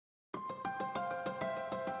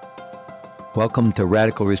Welcome to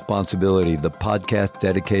Radical Responsibility, the podcast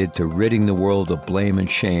dedicated to ridding the world of blame and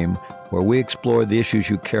shame, where we explore the issues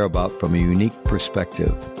you care about from a unique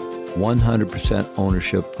perspective. 100%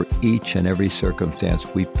 ownership for each and every circumstance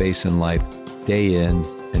we face in life, day in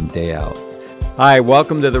and day out. Hi,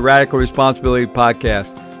 welcome to the Radical Responsibility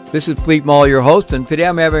podcast. This is Fleet Mall, your host, and today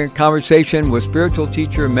I'm having a conversation with spiritual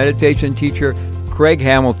teacher and meditation teacher Craig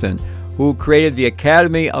Hamilton, who created the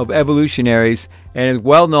Academy of Evolutionaries and is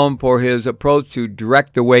well known for his approach to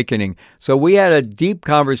direct awakening. So we had a deep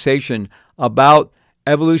conversation about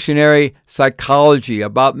evolutionary psychology,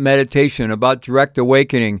 about meditation, about direct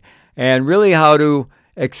awakening, and really how to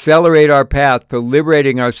accelerate our path to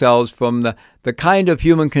liberating ourselves from the kind of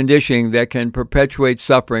human conditioning that can perpetuate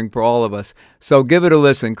suffering for all of us. So give it a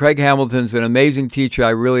listen. Craig Hamilton's an amazing teacher. I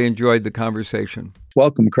really enjoyed the conversation.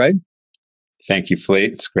 Welcome, Craig. Thank you,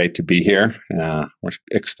 Fleet. It's great to be here. We're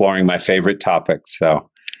exploring my favorite topics, so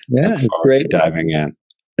yeah, it's great diving in.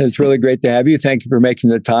 It's really great to have you. Thank you for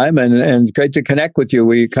making the time, and great to connect with you.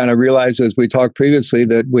 We kind of realized as we talked previously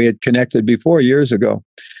that we had connected before years ago.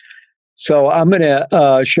 So I'm going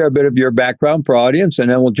to share a bit of your background for our audience,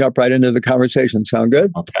 and then we'll jump right into the conversation. Sound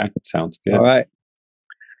good? Okay, sounds good. All right.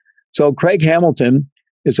 So Craig Hamilton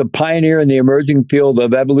is a pioneer in the emerging field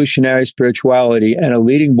of evolutionary spirituality and a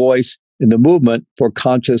leading voice in the movement for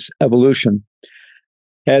conscious evolution.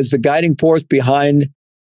 As the guiding force behind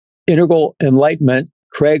integral enlightenment,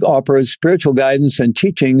 Craig offers spiritual guidance and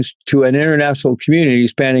teachings to an international community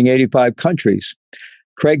spanning 85 countries.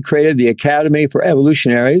 Craig created the Academy for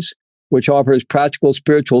Evolutionaries, which offers practical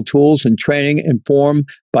spiritual tools and training informed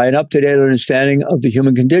by an up-to-date understanding of the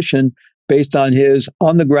human condition based on his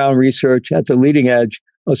on-the-ground research at the leading edge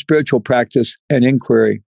of spiritual practice and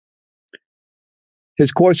inquiry.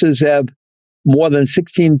 His courses have more than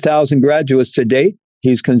 16,000 graduates to date.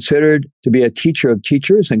 He's considered to be a teacher of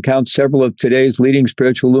teachers and counts several of today's leading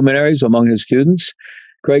spiritual luminaries among his students.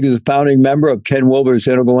 Craig is a founding member of Ken Wilber's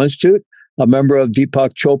Integral Institute, a member of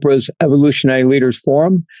Deepak Chopra's Evolutionary Leaders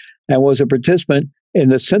Forum, and was a participant in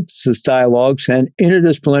the Synthesis Dialogues and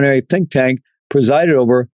interdisciplinary think tank presided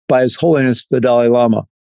over by His Holiness the Dalai Lama.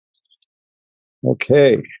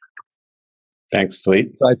 Okay. Thanks, Fleet.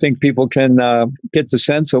 I think people can get the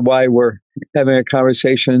sense of why we're having a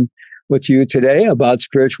conversation with you today about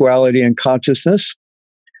spirituality and consciousness.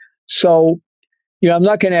 So, I'm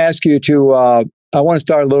not going to ask you to, I want to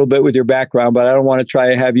start a little bit with your background, but I don't want to try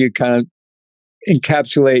to have you kind of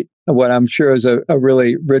encapsulate what I'm sure is a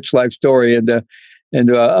really rich life story into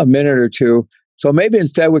a minute or two. So maybe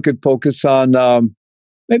instead we could focus on,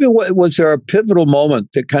 maybe was there a pivotal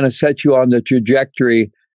moment that kind of set you on the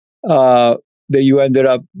trajectory that you ended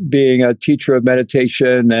up being a teacher of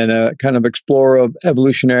meditation and a kind of explorer of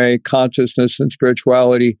evolutionary consciousness and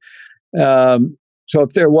spirituality. So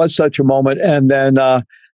if there was such a moment, and then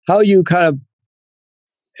how you kind of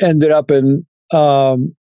ended up in,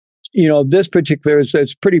 this particular,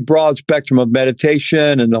 it's pretty broad spectrum of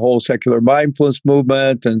meditation and the whole secular mindfulness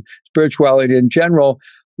movement and spirituality in general.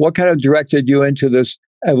 What kind of directed you into this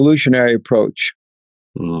evolutionary approach?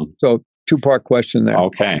 So two-part question there.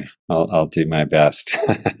 Okay, I'll do my best.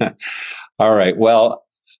 All right. Well,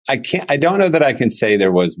 I don't know that I can say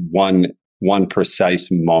there was one precise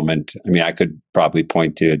moment. I mean, I could probably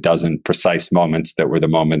point to a dozen precise moments that were the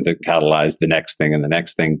moment that catalyzed the next thing and the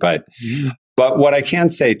next thing. But what I can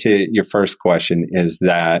say to your first question is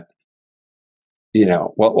that,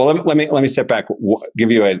 let me step back,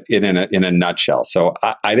 give you it in a nutshell. So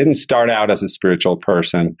I didn't start out as a spiritual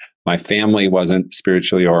person. My family wasn't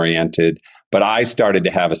spiritually oriented, but I started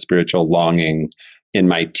to have a spiritual longing in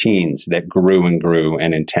my teens that grew and grew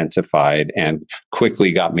and intensified and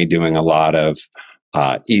quickly got me doing a lot of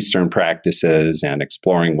Eastern practices and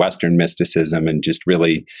exploring Western mysticism and just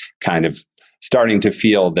really kind of starting to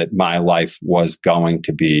feel that my life was going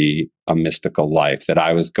to be a mystical life, that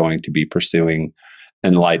I was going to be pursuing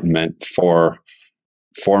enlightenment for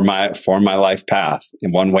my life path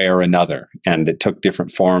in one way or another. And it took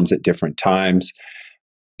different forms at different times.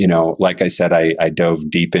 Like I said, I dove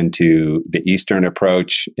deep into the Eastern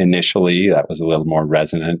approach initially. That was a little more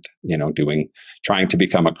resonant, trying to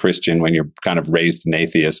become a Christian when you're kind of raised an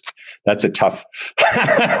atheist. That's a tough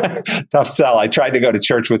sell. I tried to go to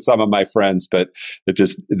church with some of my friends, but it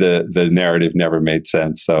just, the narrative never made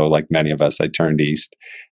sense. So like many of us, I turned east.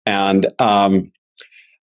 And,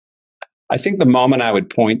 I think the moment I would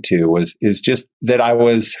point to is just that I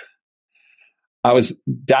was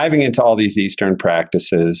diving into all these Eastern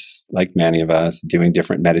practices, like many of us, doing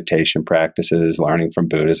different meditation practices, learning from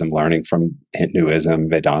Buddhism, learning from Hinduism,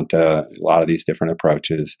 Vedanta, a lot of these different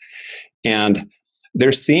approaches. And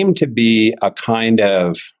there seemed to be a kind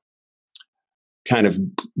of kind of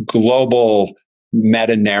global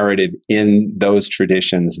meta narrative in those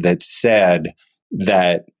traditions that said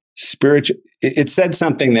that it said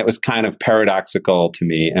something that was kind of paradoxical to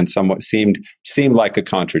me and somewhat seemed like a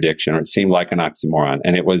contradiction, or it seemed like an oxymoron.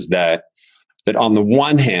 And it was that on the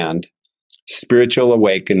one hand, spiritual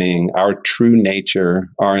awakening, our true nature,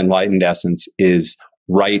 our enlightened essence, is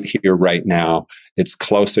right here, right now. It's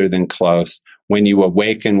closer than close. When you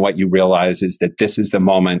awaken, what you realize is that this is the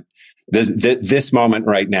moment. This moment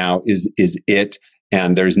right now is it.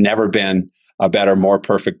 And there's never been a better, more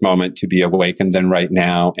perfect moment to be awakened than right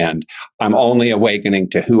now. And I'm only awakening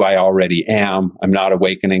to who I already am. I'm not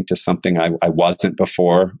awakening to something I wasn't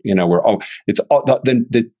before.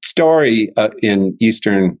 The story in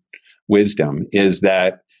Eastern wisdom is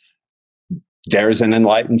that there's an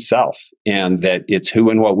enlightened self, and that it's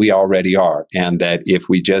who and what we already are. And that if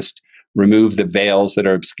we just remove the veils that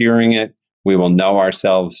are obscuring it, we will know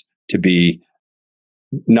ourselves to be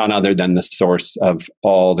none other than the source of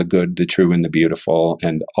all the good, the true, and the beautiful,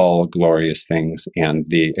 and all glorious things, and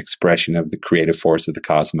the expression of the creative force of the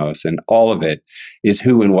cosmos. And all of it is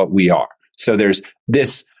who and what we are. So there's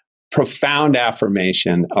this profound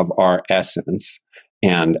affirmation of our essence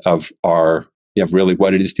and of really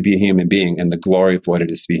what it is to be a human being, and the glory of what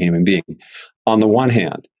it is to be a human being on the one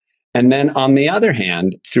hand. And then on the other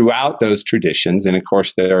hand, throughout those traditions, and of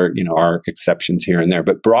course there are exceptions here and there,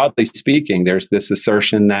 but broadly speaking, there's this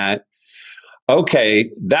assertion that, okay,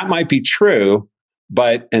 that might be true,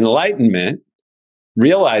 but enlightenment,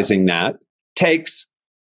 realizing that, takes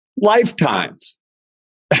lifetimes.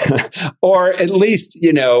 Or at least,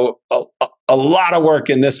 a lot of work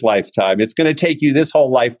in this lifetime. It's going to take you this whole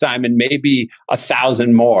lifetime and maybe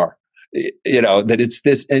 1,000 more. That it's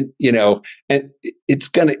this, and it's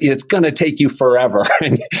going to take you forever,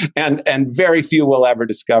 and very few will ever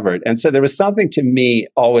discover it. And so there was something to me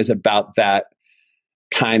always about that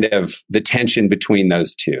kind of the tension between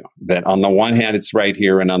those two, that on the one hand, it's right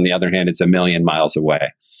here, and on the other hand, it's a million miles away.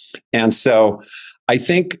 And so I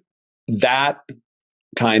think that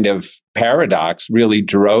kind of paradox really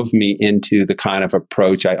drove me into the kind of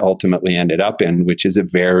approach I ultimately ended up in, which is a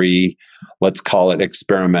very, let's call it,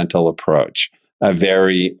 experimental approach, a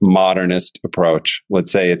very modernist approach.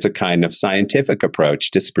 Let's say it's a kind of scientific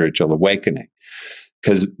approach to spiritual awakening.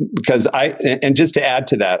 Because and just to add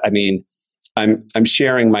to that, I mean, I'm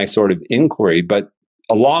sharing my sort of inquiry, but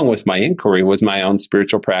along with my inquiry was my own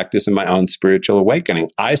spiritual practice and my own spiritual awakening.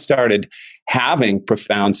 I started having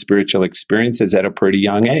profound spiritual experiences at a pretty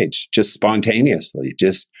young age, just spontaneously,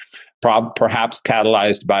 just perhaps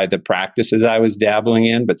catalyzed by the practices I was dabbling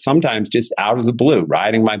in, but sometimes just out of the blue,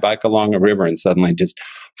 riding my bike along a river and suddenly just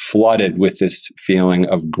flooded with this feeling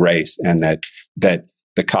of grace, and that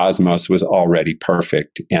the cosmos was already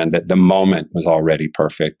perfect, and that the moment was already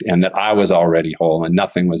perfect, and that I was already whole and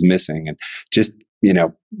nothing was missing, and just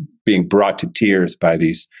being brought to tears by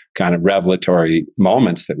these kind of revelatory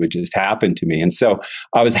moments that would just happen to me. And so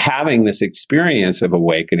I was having this experience of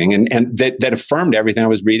awakening, and that affirmed everything I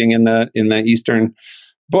was reading in the Eastern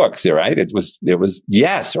books, right? It was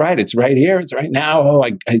yes, right. It's right here. It's right now. Oh,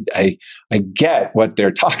 I get what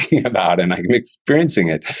they're talking about, and I'm experiencing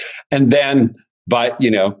it. And then, but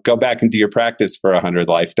go back and do your practice for 100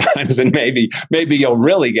 lifetimes, and maybe you'll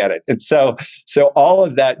really get it. And so all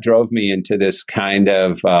of that drove me into this kind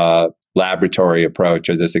of laboratory approach,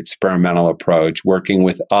 or this experimental approach, working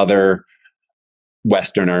with other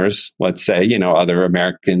Westerners, let's say, other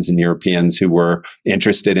Americans and Europeans who were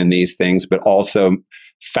interested in these things, but also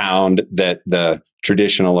found that the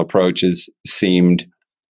traditional approaches seemed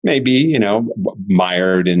maybe,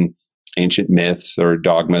 mired in ancient myths or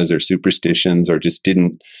dogmas or superstitions, or just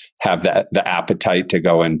didn't have the appetite to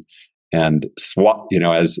go and swap,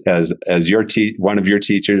 as one of your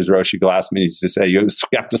teachers, Roshi Glassman, used to say, you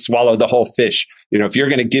have to swallow the whole fish. If you're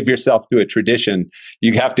going to give yourself to a tradition,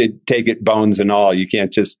 you have to take it bones and all. You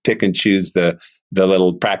can't just pick and choose the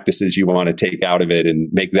little practices you want to take out of it and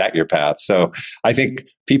make that your path. So I think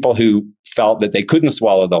people who felt that they couldn't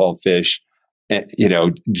swallow the whole fish,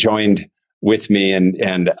 joined with me,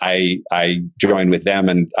 and I joined with them,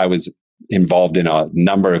 and I was involved in a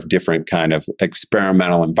number of different kind of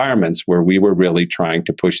experimental environments where we were really trying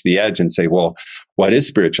to push the edge and say, well, what is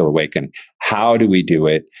spiritual awakening? How do we do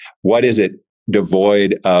it? What is it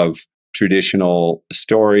devoid of traditional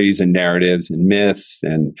stories and narratives and myths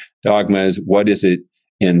and dogmas? What is it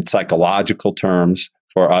in psychological terms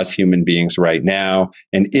for us human beings right now?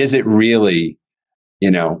 And is it really,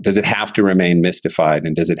 does it have to remain mystified,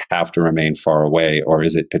 and does it have to remain far away, or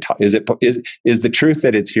is the truth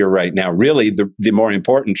that it's here right now really the more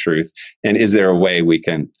important truth? And is there a way we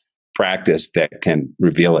can practice that can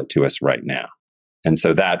reveal it to us right now? And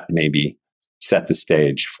so that maybe set the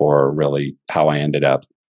stage for really how I ended up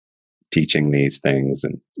teaching these things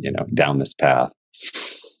and, down this path.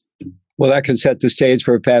 Well, that can set the stage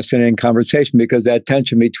for a fascinating conversation, because that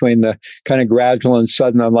tension between the kind of gradual and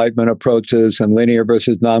sudden enlightenment approaches and linear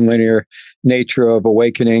versus nonlinear nature of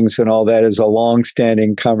awakenings and all that is a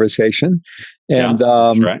long-standing conversation. And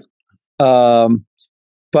that's right.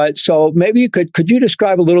 But so maybe could you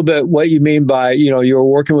describe a little bit what you mean by, you're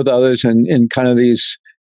working with others in kind of these,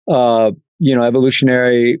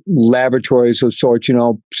 evolutionary laboratories of sorts,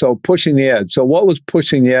 so pushing the edge. So what was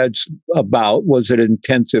pushing the edge about? Was it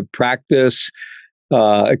intensive practice,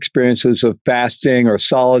 experiences of fasting or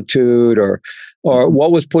solitude, or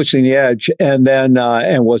what was pushing the edge? And then,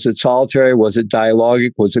 and was it solitary? Was it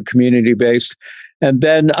dialogic? Was it community based? And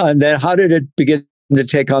then how did it begin to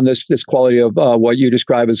take on this quality of what you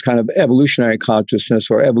describe as kind of evolutionary consciousness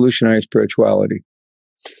or evolutionary spirituality?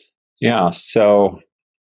 Yeah. So,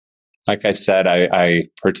 like I said, I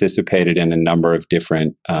participated in a number of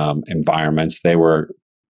different environments. They were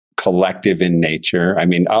collective in nature. I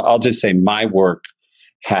mean, I'll just say my work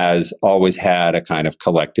has always had a kind of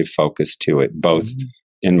collective focus to it, both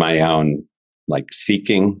in my own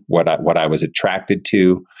seeking what I was attracted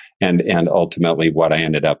to, and ultimately what I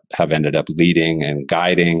ended up leading and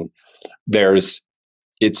guiding.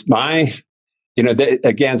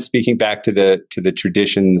 Again, speaking back to the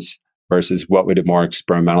traditions versus what would a more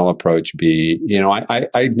experimental approach be?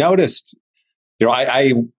 I noticed,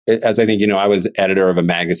 as I think, I was editor of a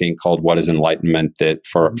magazine called What is Enlightenment that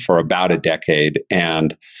for about a decade.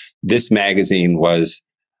 And this magazine was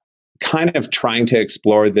kind of trying to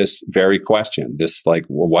explore this very question,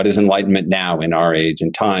 what is enlightenment now in our age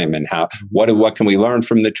and time, and what can we learn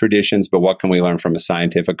from the traditions, but what can we learn from a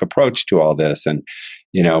scientific approach to all this? And,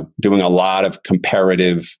 doing a lot of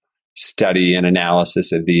comparative study and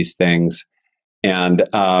analysis of these things. And,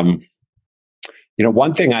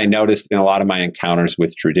 one thing I noticed in a lot of my encounters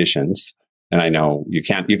with traditions, and I know you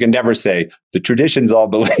can never say the traditions all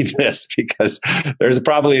believe this, because there's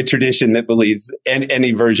probably a tradition that believes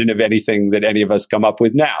any version of anything that any of us come up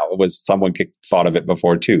with now was someone thought of it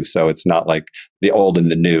before too. So it's not like the old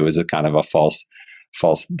and the new is a kind of a false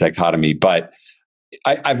dichotomy. But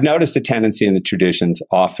I've noticed a tendency in the traditions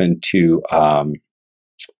often to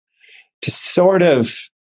sort of,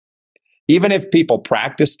 even if people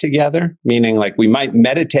practice together, meaning we might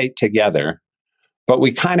meditate together, but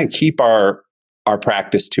we kind of keep our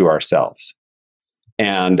practice to ourselves.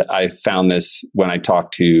 And I found this when I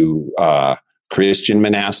talked to Christian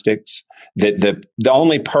monastics, that the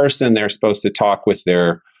only person they're supposed to talk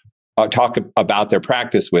about their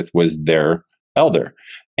practice with was their elder.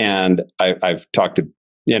 And I've talked to,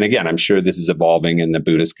 and again, I'm sure this is evolving in the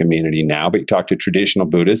Buddhist community now, but you talk to traditional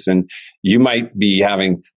Buddhists and you might be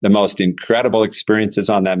having the most incredible experiences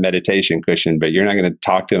on that meditation cushion, but you're not going to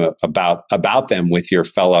talk to them about them with your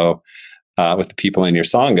fellow, with the people in your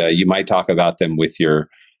Sangha. You might talk about them with your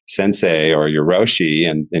sensei or your Roshi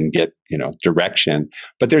and get, direction.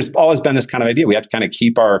 But there's always been this kind of idea. We have to kind of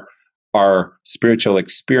keep our spiritual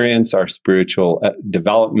experience, our spiritual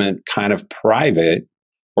development kind of private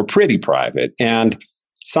or pretty private. And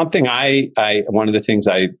something one of the things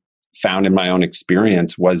I found in my own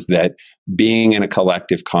experience was that being in a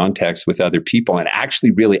collective context with other people and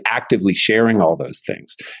actually really actively sharing all those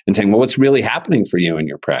things and saying, well, what's really happening for you in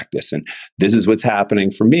your practice? And this is what's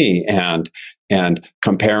happening for me. And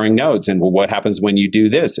comparing notes and, well, what happens when you do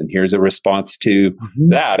this? And here's a response to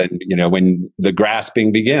that. And, when the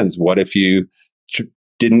grasping begins, what if you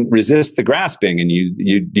didn't resist the grasping and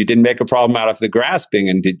you didn't make a problem out of the grasping?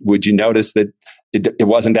 And would you notice that it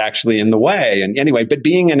wasn't actually in the way? And anyway, but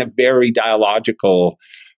being in a very dialogical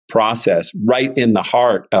process right in the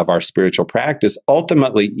heart of our spiritual practice,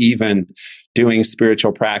 ultimately even doing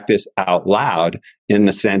spiritual practice out loud in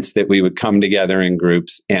the sense that we would come together in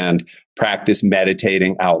groups and practice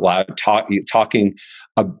meditating out loud, talking,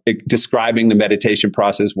 describing the meditation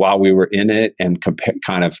process while we were in it and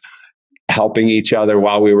kind of helping each other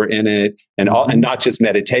while we were in it, and not just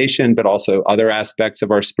meditation, but also other aspects of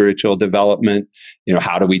our spiritual development.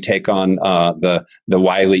 How do we take on the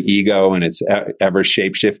wily ego and its ever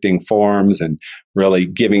shape-shifting forms, and really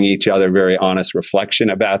giving each other very honest reflection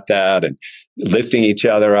about that, and lifting each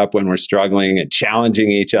other up when we're struggling, and challenging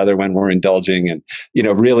each other when we're indulging, and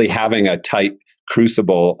really having a tight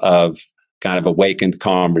crucible of kind of awakened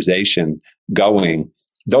conversation going.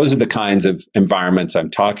 Those are the kinds of environments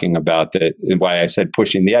I'm talking about, that why I said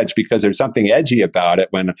pushing the edge, because there's something edgy about it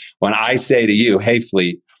when I say to you, hey,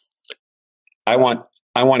 Fleet, I want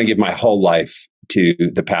to give my whole life to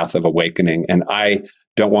the path of awakening, and I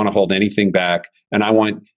don't want to hold anything back, and I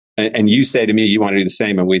want and you say to me, you want to do the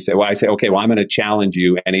same. And I say, okay, well, I'm going to challenge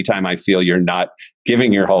you anytime I feel you're not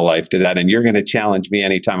giving your whole life to that. And you're going to challenge me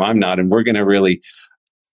anytime I'm not. And we're going to really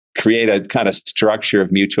create a kind of structure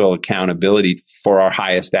of mutual accountability for our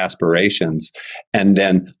highest aspirations, and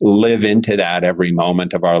then live into that every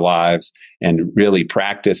moment of our lives and really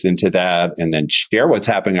practice into that, and then share what's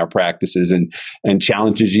happening in our practices and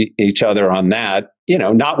challenge each other on that,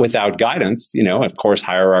 not without guidance. Of course,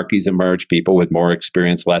 hierarchies emerge, people with more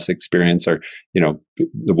experience, less experience, or,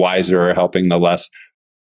 the wiser are helping the less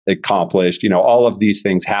accomplished. All of these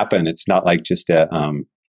things happen. It's not like just a,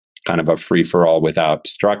 kind of a free for all without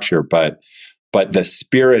structure, but the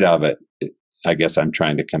spirit of it, I guess I'm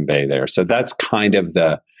trying to convey there. So that's kind of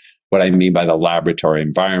what I mean by the laboratory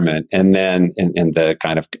environment, and then in the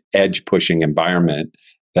kind of edge pushing environment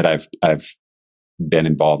that I've been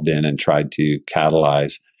involved in and tried to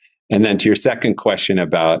catalyze. And then to your second question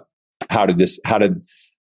about how did the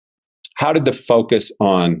focus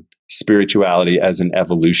on spirituality as an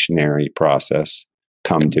evolutionary process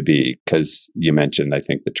come to be? Because you mentioned, I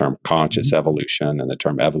think, the term conscious evolution and the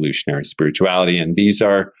term evolutionary spirituality. And these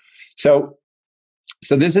are, so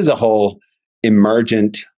this is a whole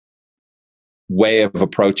emergent way of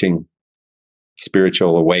approaching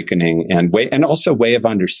spiritual awakening and also way of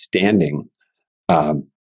understanding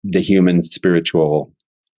the human spiritual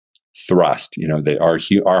thrust,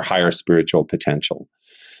 our higher spiritual potential.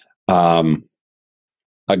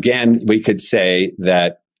 Again, we could say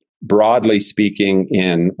that, broadly speaking,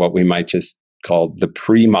 in what we might just call the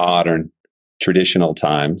pre-modern traditional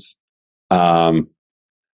times, there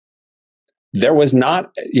was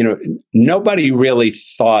not, nobody really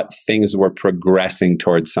thought things were progressing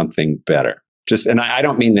towards something better. And I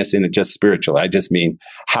don't mean this in just spiritual. I just mean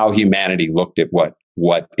how humanity looked at what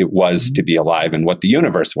it was to be alive and what the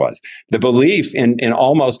universe was. The belief in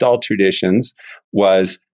almost all traditions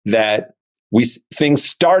was that things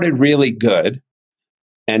started really good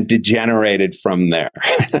and degenerated from there.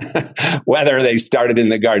 Whether they started in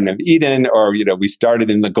the Garden of Eden or, we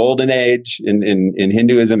started in the Golden Age in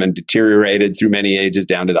Hinduism and deteriorated through many ages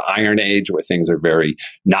down to the Iron Age, where things are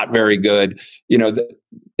not very good.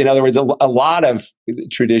 In other words, a lot of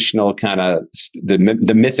traditional kind of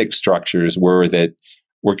the mythic structures were that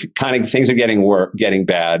we're kind of, things are getting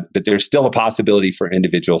bad, but there's still a possibility for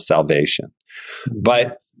individual salvation.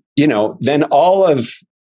 But, then all of,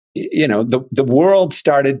 the world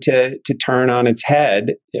started to turn on its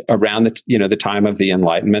head around the time of the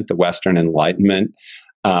Enlightenment, the Western Enlightenment.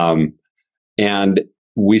 And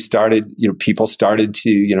we started, people started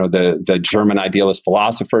to, the German idealist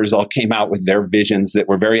philosophers all came out with their visions that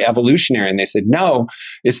were very evolutionary. And they said, no,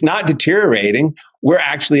 it's not deteriorating. We're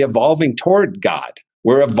actually evolving toward God.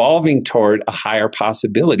 We're evolving toward a higher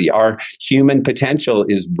possibility. Our human potential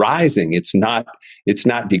is rising. It's not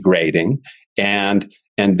degrading. And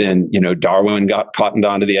then, Darwin got cottoned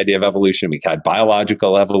onto the idea of evolution. We had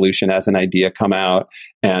biological evolution as an idea come out.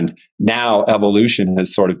 And now evolution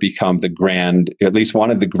has sort of become at least one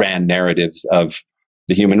of the grand narratives of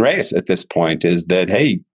the human race at this point, is that,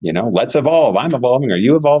 hey, let's evolve. I'm evolving. Are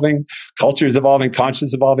you evolving? Culture is evolving. Conscience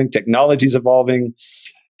is evolving. Technology is evolving.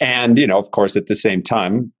 And, of course, at the same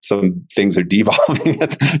time, some things are devolving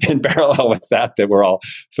in parallel with that we're all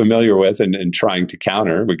familiar with and trying to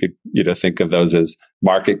counter. We could, think of those as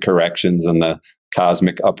market corrections on the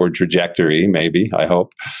cosmic upward trajectory, maybe, I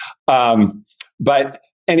hope. But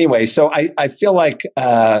anyway, so I feel like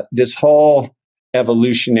this whole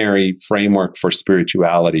evolutionary framework for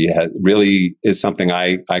spirituality really is something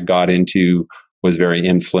I got into, was very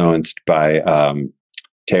influenced by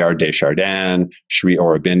Teilhard de Chardin, Sri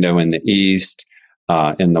Aurobindo in the East.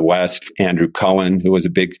 In the West, Andrew Cohen, who was a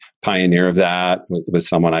big pioneer of that, was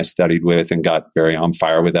someone I studied with and got very on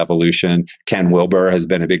fire with evolution. Ken Wilber has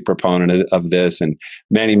been a big proponent of this, and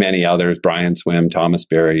many, many others, Brian Swim, Thomas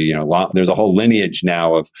Berry. There's a whole lineage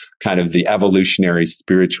now of kind of the evolutionary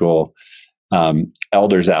spiritual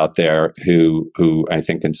elders out there who I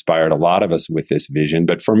think inspired a lot of us with this vision.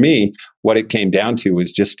 But for me, what it came down to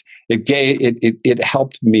was just it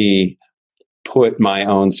helped me put my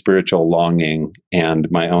own spiritual longing and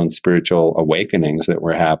my own spiritual awakenings that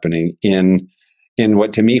were happening in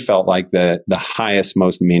what to me felt like the highest,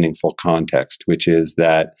 most meaningful context, which is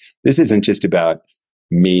that this isn't just about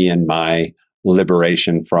me and my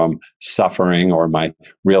liberation from suffering or my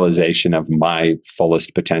realization of my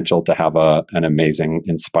fullest potential to have an amazing,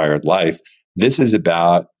 inspired life. This is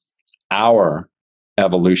about our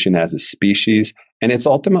evolution as a species, and it's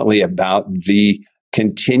ultimately about the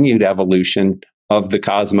continued evolution of the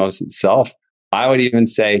cosmos itself. I would even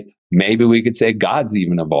say maybe we could say God's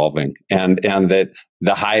even evolving, and that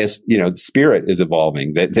the highest, spirit is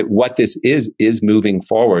evolving, that what this is moving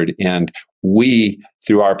forward. And we,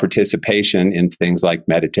 through our participation in things like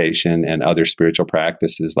meditation and other spiritual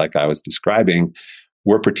practices, like I was describing,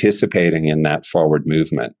 we're participating in that forward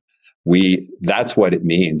movement. That's what it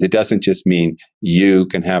means. It doesn't just mean you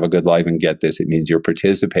can have a good life and get this. It means you're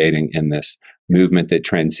participating in this movement that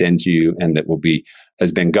transcends you and that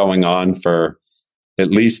has been going on for at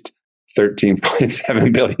least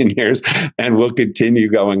 13.7 billion years and will continue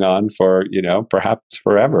going on for, perhaps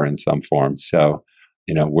forever in some form. So,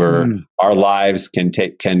 our lives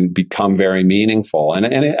can become very meaningful.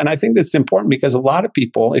 And I think that's important because a lot of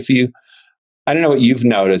people, I don't know what you've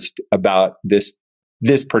noticed about this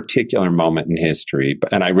particular moment in history,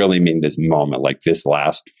 and I really mean this moment, like this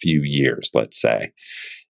last few years, let's say.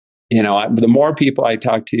 The more people I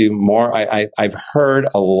talk to, I've heard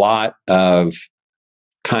a lot of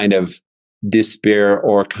kind of despair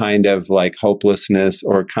or kind of like hopelessness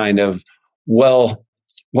or kind of, well,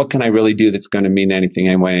 what can I really do that's going to mean anything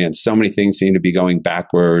anyway? And so many things seem to be going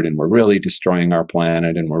backward, and we're really destroying our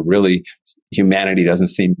planet, and humanity doesn't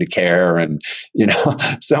seem to care. And,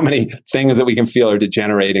 so many things that we can feel are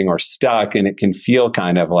degenerating or stuck. And it can feel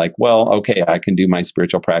kind of like, well, okay, I can do my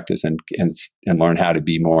spiritual practice and learn how to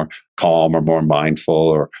be more calm or more mindful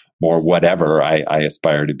or more whatever I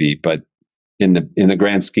aspire to be. But in the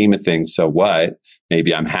grand scheme of things, so what?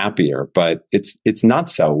 Maybe I'm happier, but it's not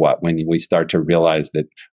so what when we start to realize that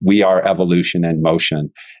we are evolution and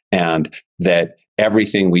motion, and that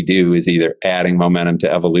everything we do is either adding momentum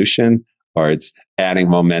to evolution or it's adding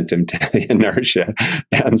momentum to the inertia.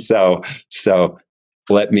 And so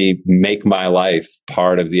let me make my life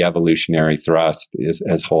part of the evolutionary thrust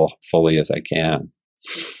as fully as I can.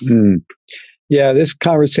 Mm. Yeah, this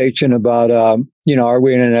conversation about, are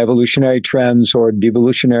we in an evolutionary trends or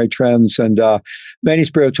devolutionary trends? And many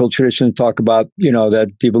spiritual traditions talk about,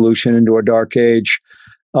 that devolution into a dark age.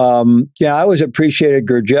 I always appreciated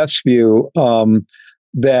Gurdjieff's view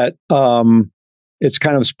that it's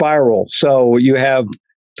kind of spiral. So you have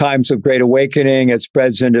times of great awakening, it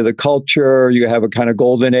spreads into the culture, you have a kind of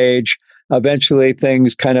golden age. Eventually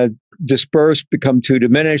things kind of disperse, become too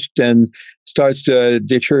diminished, and starts to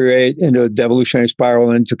deteriorate into a devolutionary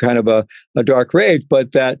spiral into kind of a dark age.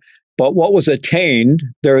 But what was attained,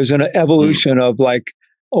 there is an evolution of like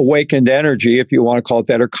awakened energy, if you want to call it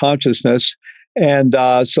that, or consciousness. And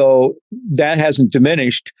so that hasn't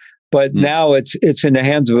diminished, but now it's in the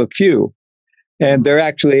hands of a few. And they're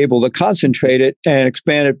actually able to concentrate it and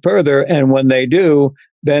expand it further. And when they do,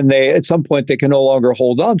 then at some point, they can no longer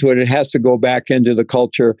hold on to it. It has to go back into the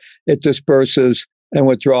culture. It disperses and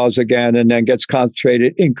withdraws again, and then gets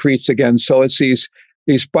concentrated, increased again. So it's these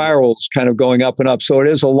spirals kind of going up and up. So it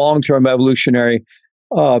is a long-term evolutionary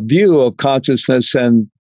view of consciousness and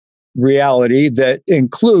reality that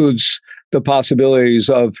includes the possibilities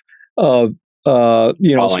of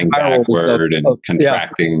falling backward and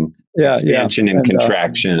contracting, expansion and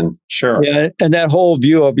contraction. Sure. Yeah, and that whole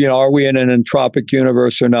view of, are we in an entropic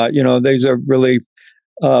universe or not? These are really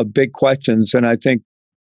big questions. And I think,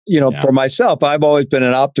 for myself, I've always been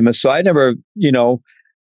an optimist. So I never,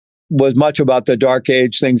 was much about the dark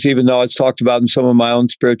age things, even though it's talked about in some of my own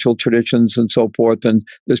spiritual traditions and so forth, and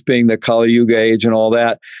this being the Kali Yuga age and all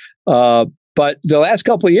that. But the last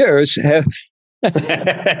couple of years have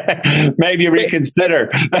made you reconsider.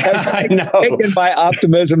 I know. Taken my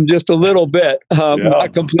optimism just a little bit,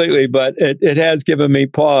 not completely, but it has given me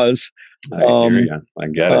pause. I hear you. I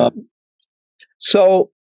get it. So,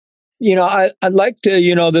 I'd like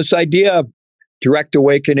to, this idea of direct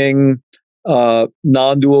awakening,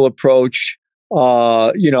 non-dual approach,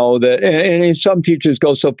 and some teachers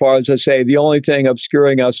go so far as to say the only thing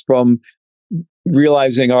obscuring us from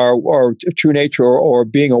realizing our true nature or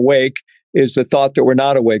being awake is the thought that we're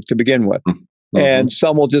not awake to begin with. Mm-hmm. And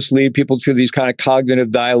some will just lead people to these kind of cognitive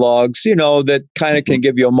dialogues, that kind of can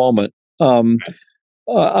give you a moment. I'm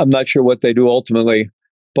not sure what they do ultimately,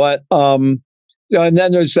 but and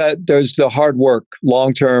then there's the hard work,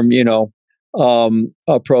 long-term,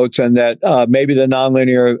 approach, and that maybe the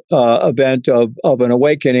nonlinear event of an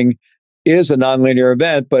awakening is a nonlinear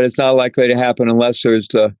event, but it's not likely to happen unless there's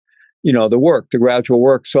the work, the gradual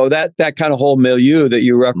work. So that kind of whole milieu that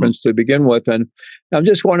you referenced to begin with. And I'm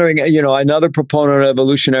just wondering, another proponent of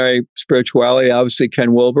evolutionary spirituality, obviously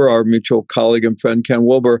Ken Wilber, our mutual colleague and friend Ken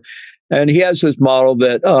Wilber, and he has this model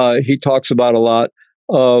that he talks about a lot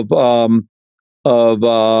of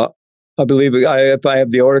I believe, if I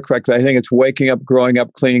have the order correctly, I think it's waking up, growing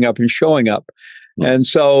up, cleaning up, and showing up. Mm-hmm. And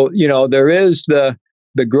so, there is the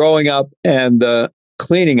growing up and the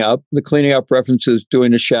cleaning up. The cleaning up references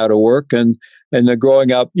doing the shadow work, and the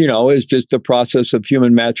growing up, is just the process of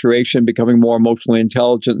human maturation, becoming more emotionally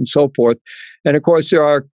intelligent and so forth. And of course, there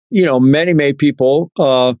are, many people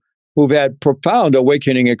who've had profound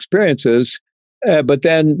awakening experiences, but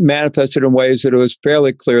then manifested in ways that it was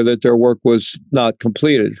fairly clear that their work was not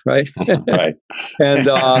completed, right? Right. and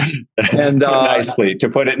to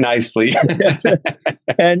put it nicely.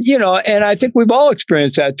 and I think we've all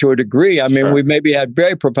experienced that to a degree. I mean, Sure. we've maybe had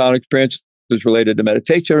very profound experiences related to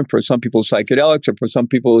meditation. For some people, psychedelics, or for some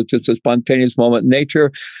people, it's just a spontaneous moment in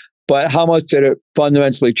nature. But how much did it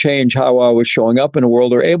fundamentally change how I was showing up in the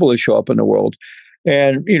world, or able to show up in the world?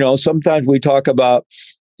 And, sometimes we talk about,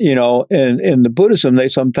 in the Buddhism, they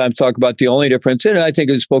sometimes talk about the only difference, and I think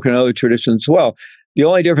it's spoken in other traditions as well. The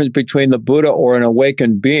only difference between the Buddha or an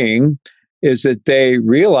awakened being is that they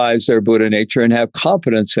realize their Buddha nature and have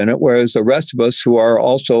confidence in it, whereas the rest of us who are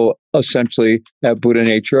also essentially have Buddha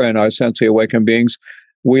nature and are essentially awakened beings,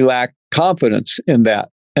 we lack confidence in that.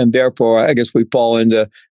 And therefore, I guess we fall into,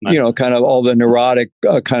 Nice. kind of all the neurotic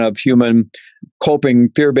kind of human coping,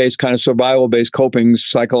 fear-based kind of survival-based coping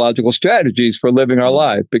psychological strategies for living our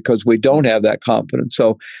lives, because we don't have that confidence.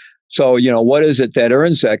 So, what is it that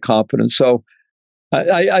earns that confidence? So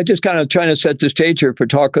I just kind of trying to set the stage here for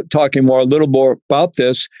talking a little more about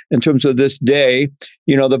this in terms of this day.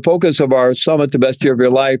 The focus of our summit, The Best Year of Your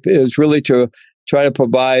Life, is really to try to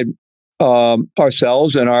provide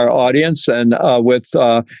ourselves and our audience and with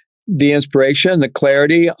the inspiration, the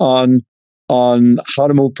clarity on how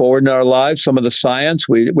to move forward in our lives. Some of the science,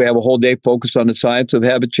 we have a whole day focused on the science of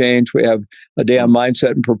habit change. We have a day on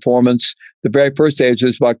mindset and performance. The very first day is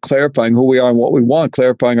just about clarifying who we are and what we want,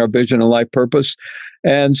 clarifying our vision and life purpose.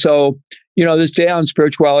 And so, this day on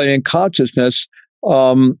spirituality and consciousness,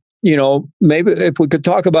 maybe if we could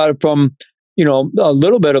talk about it from, a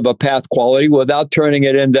little bit of a path quality without turning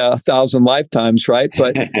it into 1,000 lifetimes, right?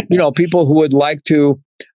 But, people who would like to,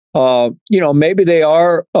 maybe they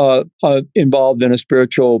are involved in a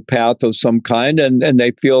spiritual path of some kind, and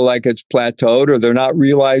they feel like it's plateaued, or they're not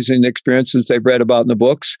realizing the experiences they've read about in the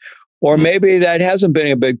books. Or maybe that hasn't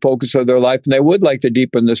been a big focus of their life, and they would like to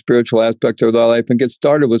deepen the spiritual aspect of their life and get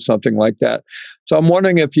started with something like that. So I'm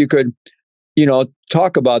wondering if you could,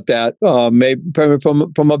 talk about that, maybe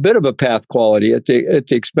from a bit of a path quality at the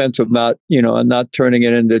expense of not, and not turning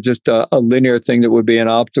it into just a linear thing that would be an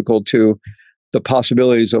obstacle to the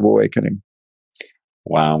possibilities of awakening.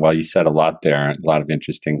 Wow. Well, you said a lot there, a lot of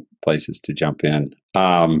interesting places to jump in.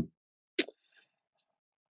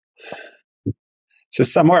 So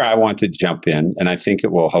somewhere I want to jump in, and I think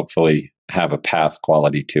it will hopefully have a path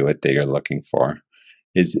quality to it that you're looking for,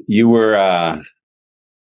 is you were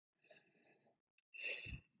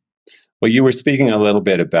speaking a little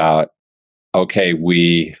bit about, okay,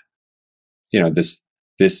 the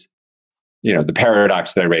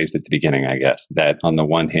paradox that I raised at the beginning, I guess, that on the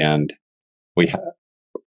one hand, we have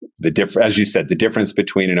as you said, the difference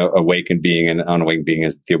between an awakened being and an unawakened being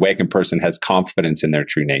is the awakened person has confidence in their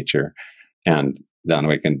true nature, and the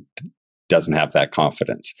unawakened doesn't have that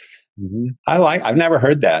confidence. Mm-hmm. I've never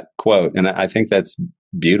heard that quote, and I think that's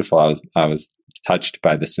beautiful. I was touched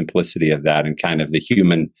by the simplicity of that and kind of the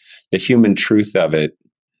human truth of it,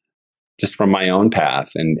 just from my own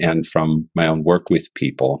path and from my own work with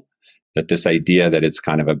people. That this idea that it's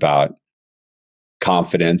kind of about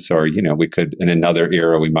confidence, or we could, in another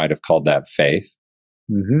era, we might have called that faith,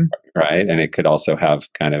 right? And it could also have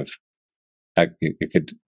kind of,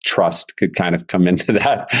 trust could kind of come into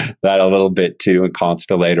that a little bit too, and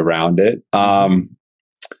constellate around it.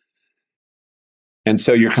 And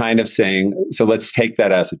so you're kind of saying, so let's take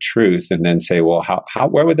that as a truth, and then say, well, how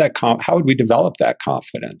would we develop that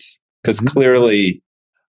confidence? Because clearly,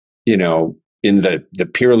 in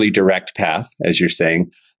the purely direct path, as you're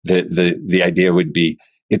saying, the idea would be,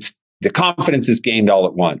 it's the confidence is gained all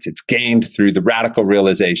at once. It's gained through the radical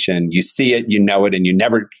realization. You see it, you know it, and you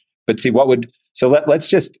never. But see, let's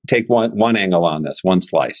just take one angle on this, one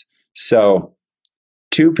slice. So,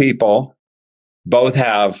 two people both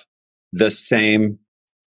have the same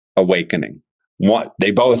awakening. One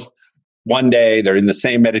day they're in the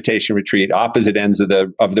same meditation retreat, opposite ends of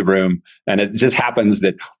the room, and it just happens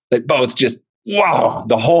that they both just, wow,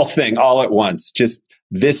 the whole thing all at once. Just,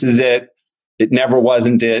 this is it. It never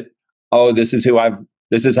wasn't it. Oh, this is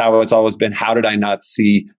how it's always been. How did I not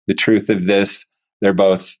see the truth of this? They're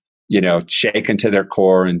both, shaken to their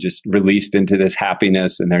core and just released into this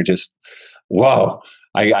happiness. And they're just, whoa,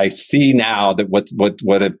 I see now that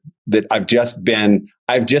that I've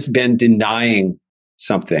just been denying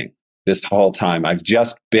something this whole time. I've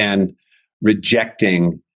just been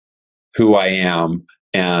rejecting who I am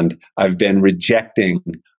And I've been rejecting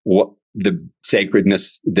what the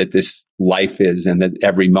sacredness that this life is and that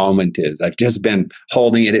every moment is. I've just been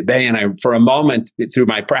holding it at bay. And for a moment through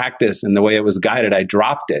my practice and the way it was guided, I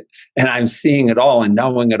dropped it. And I'm seeing it all and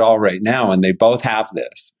knowing it all right now. And they both have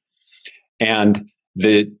this. And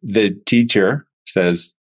the teacher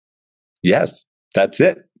says, yes, that's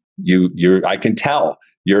it. I can tell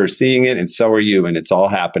you're seeing it, and so are you, and it's all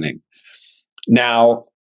happening. Now,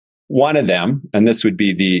 one of them, and this would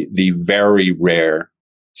be the very rare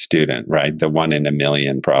student, right? The 1 in a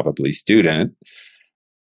million probably student,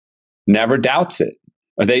 never doubts it.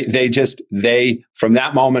 Or they from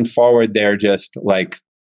that moment forward, they're just like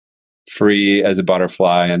free as a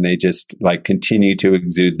butterfly, and they just like continue to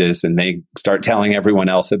exude this, and they start telling everyone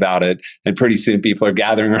else about it, and pretty soon people are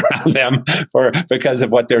gathering around them because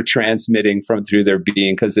of what they're transmitting through their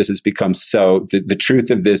being, because this has become so the truth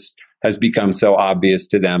of this has become so obvious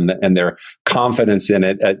to them, and their confidence in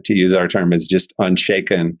it, to use our term, is just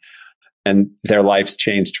unshaken, and their life's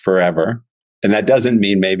changed forever. And that doesn't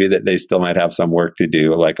mean maybe that they still might have some work to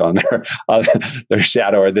do, like on their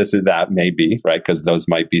shadow or this or that, maybe, right? Because those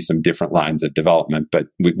might be some different lines of development, but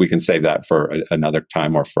we can save that for another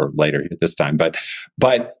time or for later at this time. But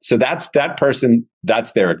so that's that person,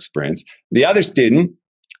 that's their experience. The other student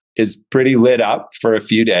is pretty lit up for a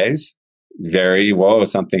few days, very, whoa,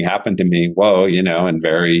 something happened to me, whoa, and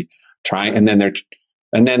very trying.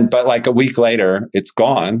 But like a week later, it's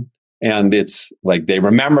gone. And it's like they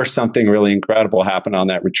remember something really incredible happened on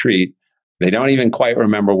that retreat. They don't even quite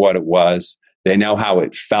remember what it was. They know how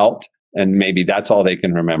it felt. And maybe that's all they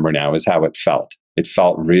can remember now is how it felt. It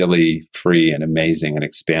felt really free and amazing and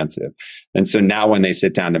expansive. And so now when they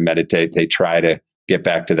sit down to meditate, they try to get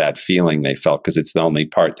back to that feeling they felt, because it's the only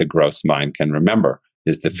part the gross mind can remember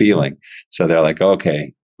is the feeling. So they're like,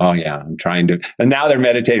 okay, oh yeah, I'm trying to, and now they're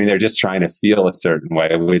meditating. They're just trying to feel a certain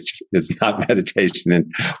way, which is not meditation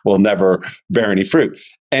and will never bear any fruit.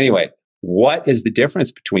 Anyway, what is the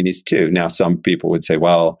difference between these two? Now, some people would say,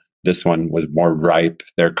 well, this one was more ripe.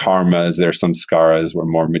 Their karmas, their samskaras were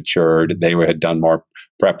more matured. They had done more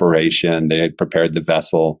preparation. They had prepared the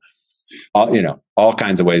vessel. All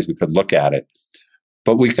kinds of ways we could look at it.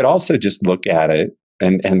 But we could also just look at it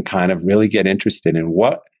and kind of really get interested in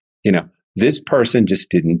what, this person just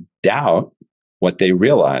didn't doubt what they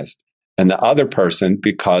realized. And the other person,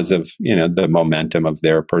 because of, the momentum of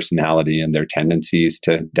their personality and their tendencies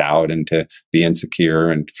to doubt and to be insecure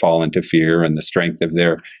and fall into fear, and the strength of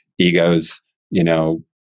their ego's,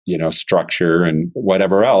 structure and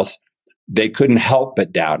whatever else, they couldn't help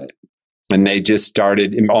but doubt it. And they just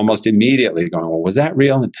started almost immediately going, well, was that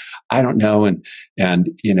real? And I don't know. And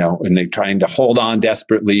they're trying to hold on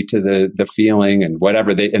desperately to the feeling and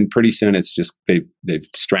whatever and pretty soon it's just, they've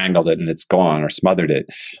strangled it and it's gone or smothered it.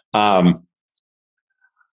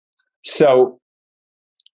 So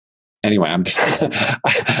anyway, I'm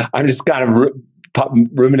just kind of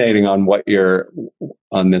ruminating on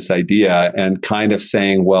on this idea and kind of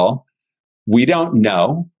saying, well, we don't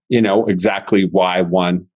know, exactly why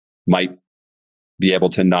one might be able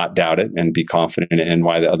to not doubt it and be confident in,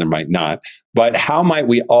 why the other might not. But how might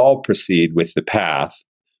we all proceed with the path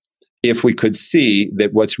if we could see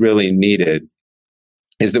that what's really needed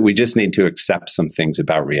is that we just need to accept some things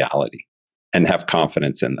about reality and have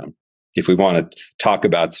confidence in them? If we want to talk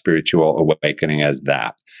about spiritual awakening as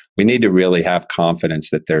that, we need to really have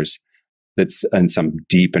confidence that that's in some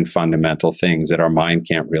deep and fundamental things that our mind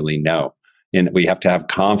can't really know. And we have to have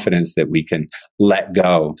confidence that we can let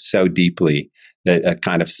go so deeply that a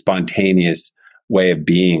kind of spontaneous way of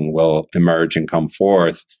being will emerge and come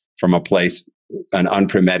forth from a place, an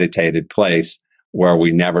unpremeditated place where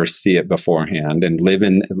we never see it beforehand, and live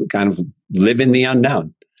in the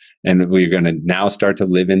unknown. And we're going to now start to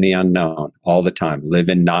live in the unknown all the time, live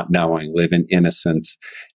in not knowing, live in innocence,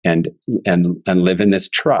 and live in this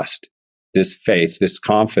trust, this faith, this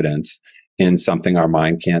confidence in something our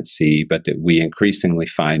mind can't see, but that we increasingly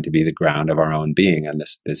find to be the ground of our own being and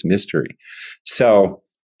this mystery. So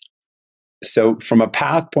from a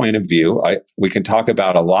path point of view, we can talk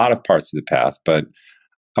about a lot of parts of the path, but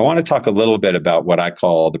I want to talk a little bit about what I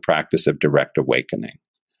call the practice of direct awakening,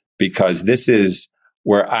 because this is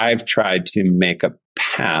where I've tried to make a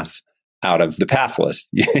path out of the pathless,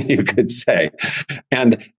 you could say.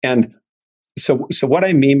 And so what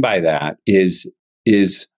I mean by that is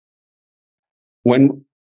when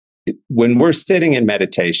we're sitting in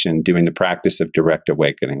meditation doing the practice of direct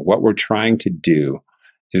awakening, what we're trying to do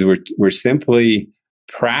is we're simply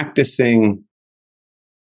practicing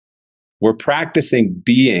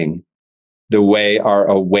being the way our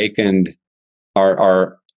awakened,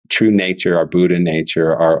 our true nature, our Buddha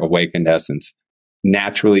nature, our awakened essence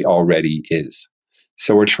naturally already is.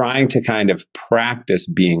 So we're trying to kind of practice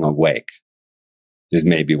being awake, is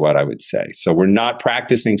maybe what I would say. So we're not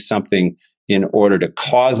practicing something in order to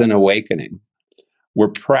cause an awakening. We're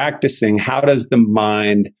practicing, how does the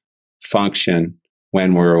mind function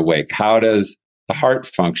when we're awake? How does the heart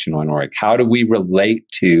function when we're awake? How do we relate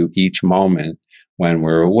to each moment when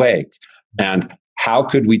we're awake? And how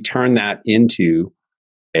could we turn that into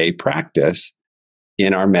a practice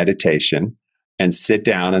in our meditation and sit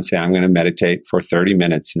down and say, I'm going to meditate for 30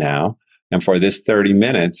 minutes now. And for this 30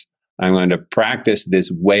 minutes, I'm going to practice this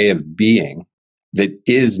way of being that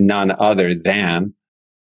is none other than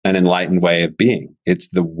an enlightened way of being. It's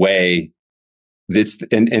the way this,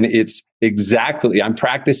 and it's exactly, I'm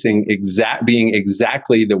practicing being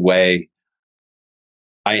exactly the way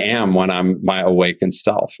I am when I'm my awakened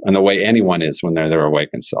self, and the way anyone is when they're their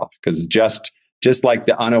awakened self. Because just like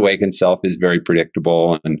the unawakened self is very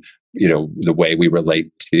predictable, and the way we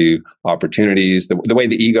relate to opportunities, the way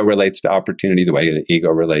the ego relates to opportunity, the way the ego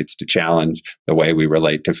relates to challenge, the way we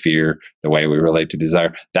relate to fear, the way we relate to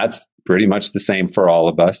desire, that's pretty much the same for all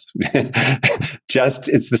of us.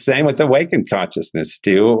 It's the same with awakened consciousness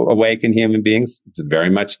too. Awakened human beings, it's very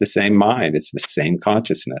much the same mind. It's the same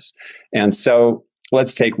consciousness. And so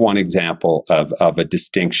let's take one example of a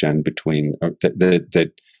distinction between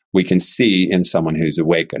that we can see in someone who's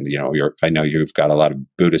awakened. I know you've got a lot of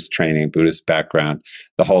Buddhist training, Buddhist background.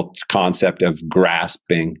 The whole concept of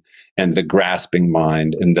grasping, and the grasping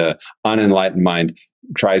mind, and the unenlightened mind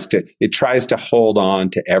tries to hold on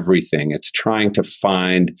to everything. It's trying to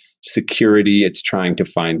find security. It's trying to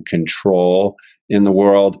find control in the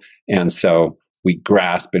world. And so we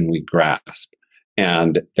grasp and we grasp.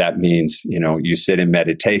 And that means, you sit in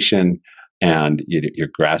meditation and you're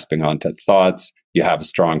grasping onto thoughts. You have a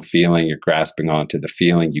strong feeling. You're grasping onto the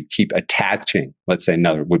feeling. You keep attaching. Let's say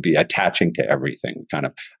another would be attaching to everything. Kind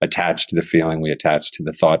of attached to the feeling. We attach to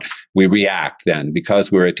the thought. We react then.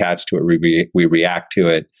 Because we're attached to it, we react to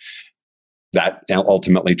it. That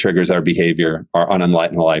ultimately triggers our behavior. Our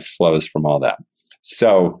unenlightened life flows from all that.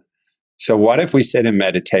 So what if we sit in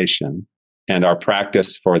meditation and our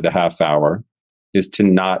practice for the half hour is to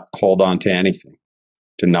not hold on to anything,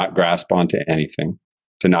 to not grasp onto anything,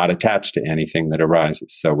 to not attach to anything that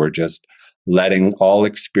arises. So we're just letting all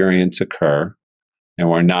experience occur, and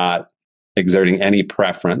we're not exerting any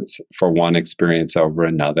preference for one experience over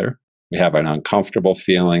another. We have an uncomfortable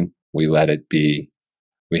feeling. We let it be.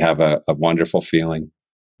 We have a wonderful feeling.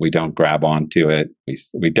 We don't grab onto it.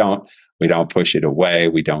 We don't push it away.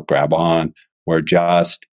 We don't grab on. We're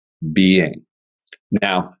just being.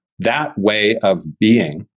 Now, that way of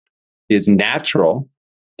being is natural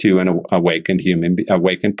to an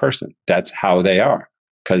awakened person. That's how they are,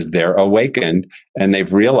 because they're awakened and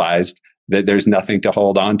they've realized that there's nothing to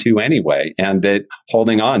hold on to anyway, and that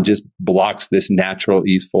holding on just blocks this natural,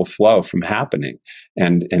 easeful flow from happening.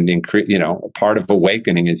 And part of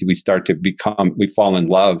awakening is we fall in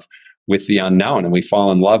love with the unknown, and we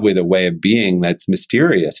fall in love with a way of being that's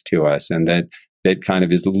mysterious to us, and that kind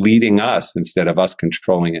of is leading us instead of us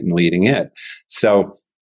controlling it and leading it. So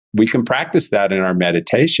we can practice that in our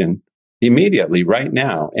meditation immediately, right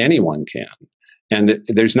now. Anyone can. And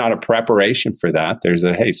there's not a preparation for that. There's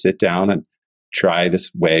hey, sit down and try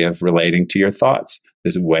this way of relating to your thoughts,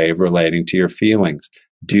 this way of relating to your feelings.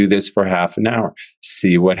 Do this for half an hour.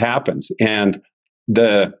 See what happens. And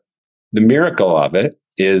the miracle of it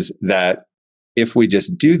is that if we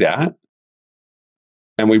just do that,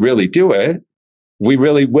 and we really do it, we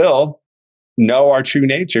really will know our true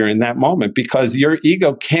nature in that moment, because your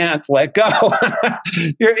ego can't let go.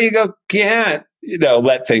 Your ego can't,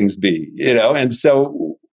 let things be, and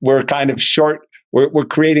so we're kind of we're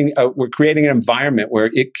creating an environment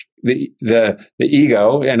where the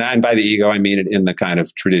ego, and by the ego, I mean it in the kind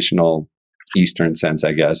of traditional Eastern sense,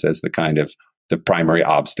 I guess, as the kind of the primary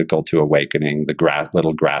obstacle to awakening, the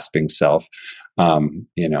little grasping self,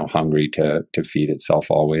 hungry to feed itself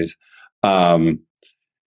always.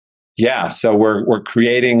 So we're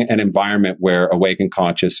creating an environment where awakened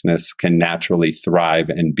consciousness can naturally thrive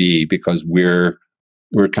and be, because we're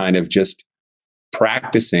kind of just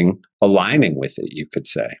practicing aligning with it, you could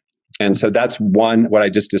say. And so that's what I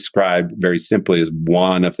just described very simply is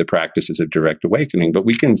one of the practices of direct awakening. But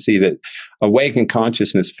we can see that awakened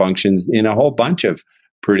consciousness functions in a whole bunch of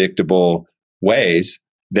predictable ways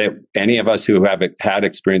that any of us who have had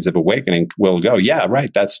experience of awakening will go, yeah, right,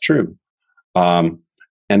 that's true.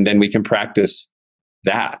 And then we can practice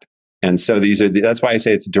that. And so that's why I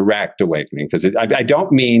say it's direct awakening, because I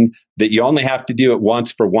don't mean that you only have to do it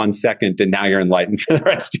once for 1 second and now you're enlightened for the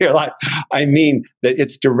rest of your life. I mean that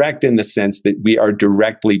it's direct in the sense that we are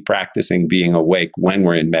directly practicing being awake when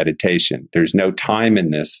we're in meditation. There's no time in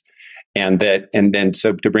this. And then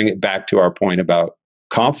so to bring it back to our point about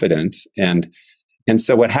confidence, and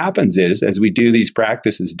so what happens is, as we do these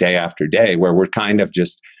practices day after day, where we're kind of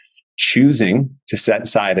just choosing to set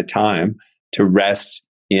aside a time to rest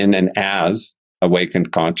in and as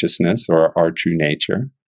awakened consciousness or our true nature,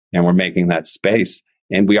 and we're making that space,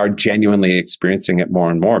 and we are genuinely experiencing it more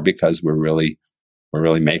and more because we're really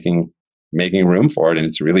making room for it, and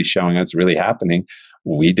it's really showing us, really happening.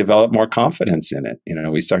 We develop more confidence in it.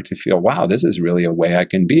 We start to feel, wow, this is really a way I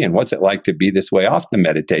can be. And what's it like to be this way off the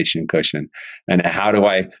meditation cushion? And how do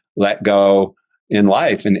I let go in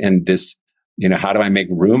life? And this, how do I make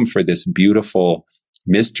room for this beautiful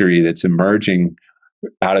mystery that's emerging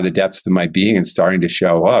out of the depths of my being and starting to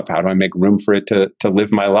show up? How do I make room for it to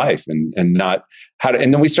live my life and not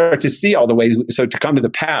and then we start to see all the ways. So to come to the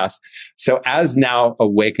path. So as now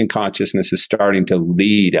awakened consciousness is starting to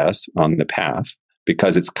lead us on the path,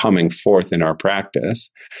 because it's coming forth in our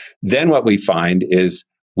practice, then what we find is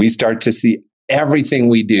we start to see everything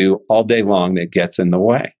we do all day long that gets in the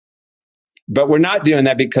way. But we're not doing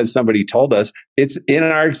that because somebody told us. It's in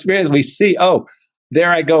our experience. We see, oh,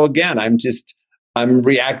 there I go again. I'm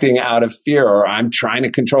reacting out of fear, or I'm trying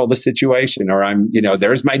to control the situation, or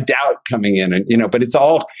there's my doubt coming in, and, but it's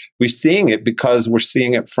all, we're seeing it because we're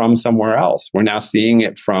seeing it from somewhere else. We're now seeing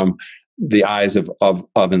it from the eyes of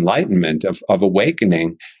enlightenment, of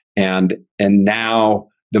awakening. And now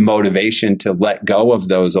the motivation to let go of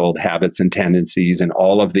those old habits and tendencies and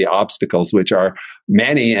all of the obstacles, which are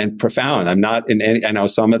many and profound. I'm not in any, I know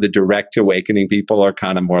some of the direct awakening people are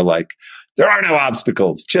kind of more like, there are no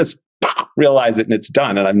obstacles, just realize it and it's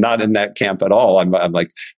done. And I'm not in that camp at all. I'm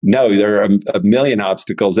like, no, there are a million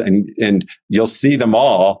obstacles, and you'll see them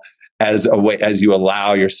all as you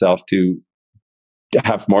allow yourself to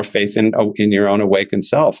have more faith in your own awakened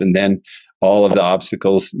self. And then all of the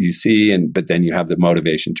obstacles you see, but then you have the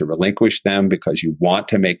motivation to relinquish them because you want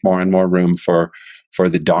to make more and more room for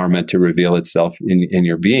the Dharma to reveal itself in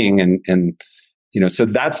your being. And so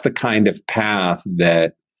that's the kind of path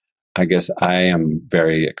that I guess I am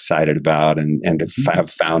very excited about and have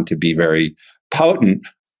found to be very potent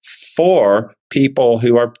for people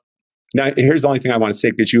who are. Now, here's the only thing I want to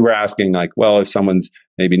say, because you were asking, like, well, if someone's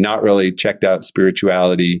maybe not really checked out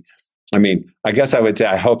spirituality, I mean, I guess I would say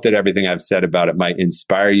I hope that everything I've said about it might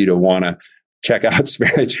inspire you to want to check out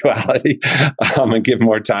spirituality and give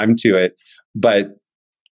more time to it. But,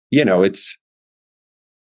 it's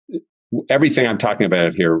everything I'm talking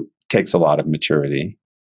about here takes a lot of maturity.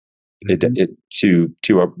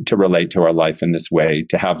 To relate to our life in this way,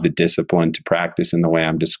 to have the discipline to practice in the way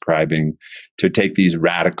I'm describing, to take these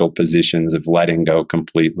radical positions of letting go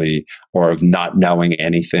completely or of not knowing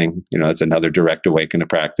anything. That's another direct awakening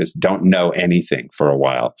practice. Don't know anything for a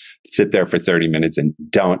while. Sit there for 30 minutes and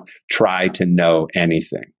don't try to know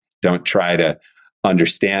anything. Don't try to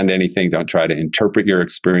understand anything. Don't try to interpret your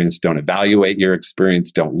experience. Don't evaluate your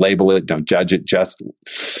experience. Don't label it. Don't judge it. Just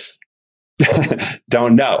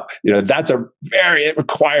don't know. It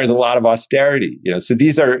requires a lot of austerity. So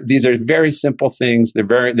these are very simple things.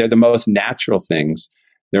 They're the most natural things.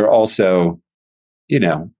 They're also,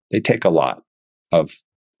 they take a lot of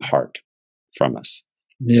heart from us.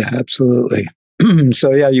 Yeah, absolutely.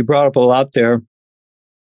 So yeah, you brought up a lot there,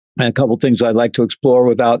 and a couple of things I'd like to explore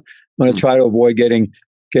without. I'm going to try to avoid getting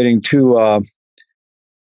too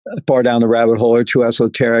far down the rabbit hole or too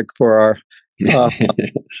esoteric for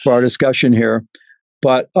our discussion here.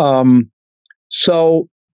 But so,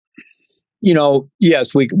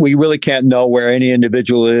 yes, we really can't know where any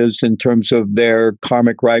individual is in terms of their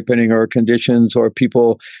karmic ripening or conditions, or if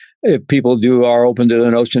people are open to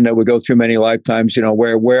the notion that we go through many lifetimes,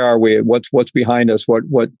 where are we? What's behind us?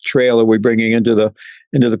 What trail are we bringing into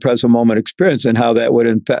the present moment experience, and how that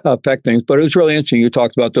would affect things. But it was really interesting. You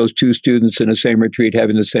talked about those two students in the same retreat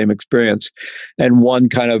having the same experience, and one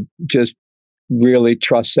kind of just really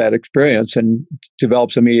trusts that experience and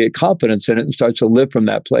develops immediate confidence in it and starts to live from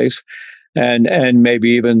that place, and maybe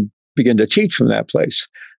even begin to teach from that place.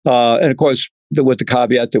 And of course, with the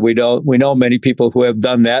caveat that we know many people who have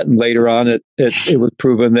done that, and later on it was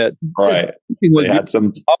proven that right, they had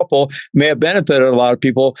some powerful, may have benefited a lot of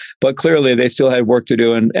people, but clearly they still had work to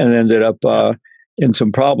do and ended up in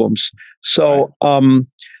some problems. So. Right.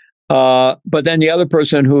 But then the other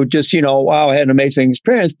person who just, wow, had an amazing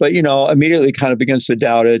experience, but, immediately kind of begins to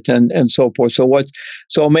doubt it and so forth.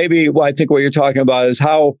 So maybe I think what you're talking about is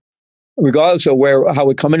how regardless of how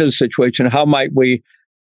we come into the situation, how might we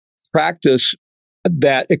practice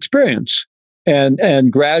that experience and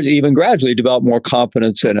even gradually develop more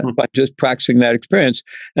confidence in it by just practicing that experience.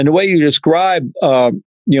 And the way you describe, was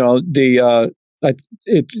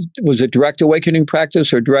it direct awakening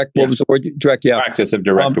practice or direct? What was the word? Direct, yeah. Practice of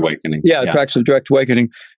direct awakening. Yeah, practice of direct awakening.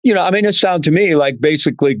 It sounds to me like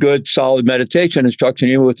basically good, solid meditation instruction,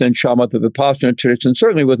 even within shamatha vipassana traditions,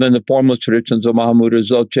 certainly within the formless traditions of Mahamudra,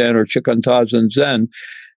 Dzogchen, or Shikantaza and Zen.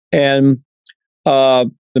 And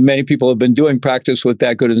many people have been doing practice with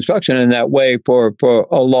that good instruction in that way for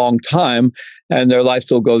a long time, and their life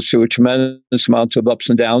still goes through a tremendous amounts of ups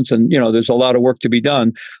and downs, and there's a lot of work to be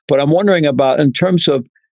done. But I'm wondering about, in terms of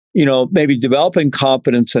maybe developing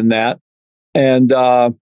confidence in that, and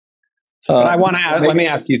but I want to let me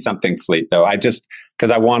ask you something, Fleet, though. I just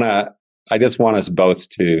want us both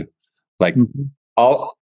to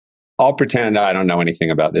I'll pretend I don't know anything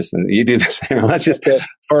about this, and you do the same. Let's just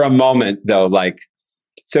for a moment, though,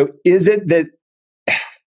 so is it that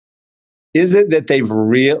they've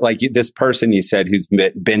this person you said who's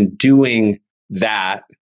been doing that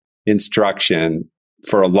instruction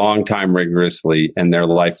for a long time rigorously, and their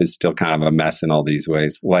life is still kind of a mess in all these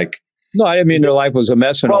ways? No, I didn't mean their life was a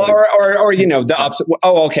mess. Well, or the ups.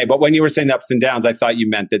 Oh, okay. But when you were saying the ups and downs, I thought you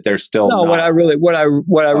meant that they're still. No, what I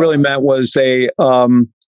really meant was they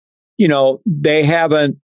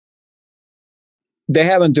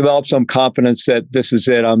haven't developed some confidence that this is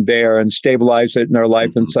it, I'm there, and stabilize it in their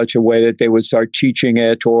life in such a way that they would start teaching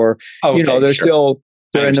it, or they're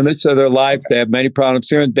in the midst of their life. They have many problems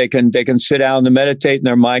here, and they can sit down and meditate, and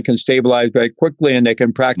their mind can stabilize very quickly, and they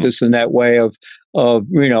can practice in that way of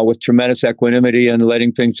with tremendous equanimity and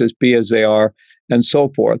letting things just be as they are, and so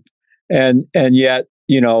forth. And yet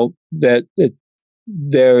that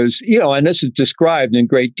there's, and this is described in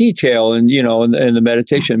great detail in the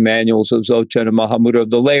meditation manuals of Dzogchen and Mahamudra,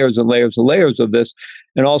 of the layers and layers and layers of this,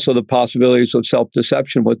 and also the possibilities of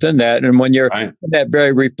self-deception within that. And when you're in that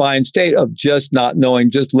very refined state of just not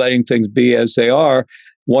knowing, just letting things be as they are,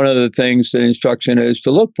 one of the things that instruction is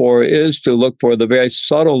to look for the very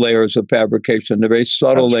subtle layers of fabrication, the very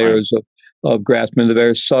subtle layers of grasping, the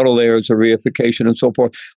very subtle layers of reification and so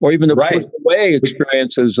forth, or even the push away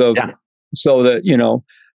experiences of, so that,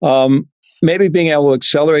 maybe being able to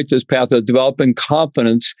accelerate this path of developing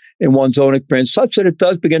confidence in one's own experience such that it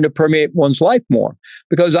does begin to permeate one's life more.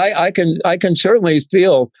 Because I can certainly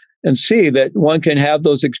feel and see that one can have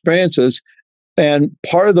those experiences. And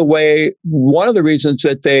one of the reasons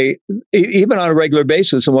that they, even on a regular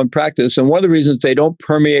basis in one practice, and one of the reasons they don't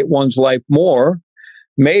permeate one's life more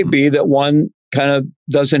may be that one kind of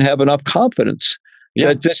doesn't have enough confidence.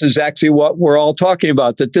 That this is actually what we're all talking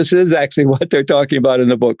about, that this is actually what they're talking about in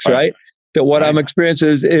the books, right? That what I'm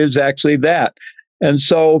experiencing is actually that. And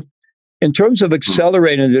so in terms of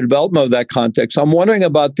accelerating the development of that context, I'm wondering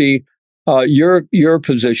about your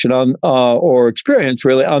position on, or experience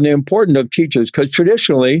really, on the importance of teachers, because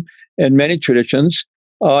traditionally, in many traditions,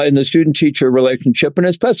 in the student-teacher relationship, and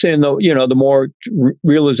especially in the more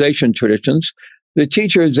realization traditions, the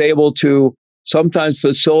teacher is able to sometimes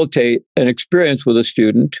facilitate an experience with a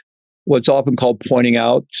student, what's often called pointing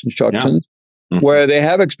out instructions, where they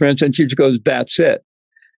have experience and the teacher goes, that's it.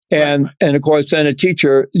 And of course, then a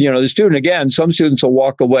teacher, the student, again, some students will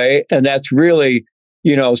walk away, and that's really,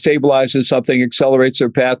 stabilizes something, accelerates their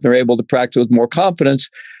path, and they're able to practice with more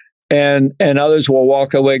confidence. And others will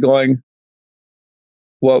walk away going,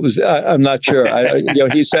 I'm not sure.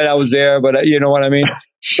 He said I was there, but you know what I mean?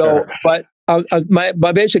 Sure. So, but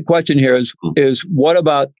my basic question here is what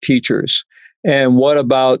about teachers, and what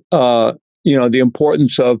about the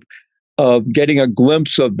importance of getting a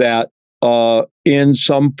glimpse of that in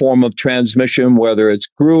some form of transmission, whether it's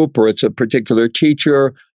group or it's a particular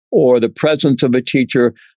teacher or the presence of a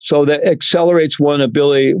teacher, so that accelerates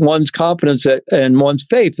one's confidence and one's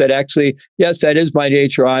faith that actually, yes, that is my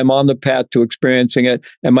nature. I'm on the path to experiencing it,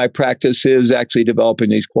 and my practice is actually developing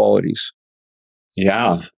these qualities.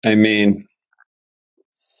 Yeah, I mean,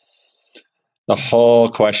 the whole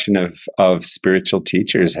question of spiritual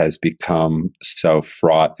teachers has become so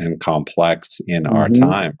fraught and complex in our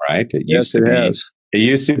time, right? It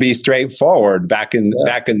used to be straightforward back in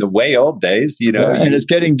the way old days, and it's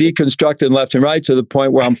getting deconstructed left and right to the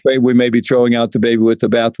point where I'm afraid we may be throwing out the baby with the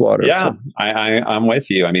bathwater. Yeah, so. I'm with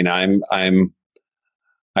you. I mean, I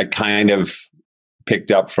kind of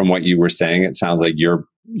picked up from what you were saying. It sounds like your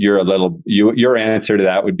answer to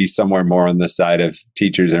that would be somewhere more on the side of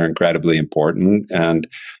teachers are incredibly important. And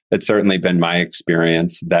it's certainly been my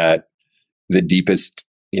experience that the deepest,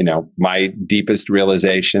 my deepest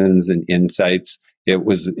realizations and insights, it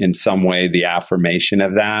was in some way the affirmation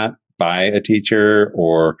of that by a teacher,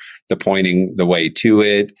 or the pointing the way to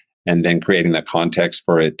it, and then creating the context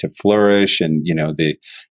for it to flourish, and the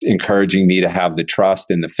encouraging me to have the trust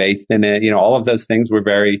and the faith in it. All of those things were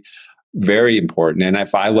very, very important. And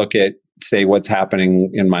if I look at, say, what's happening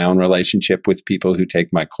in my own relationship with people who take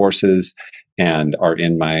my courses and are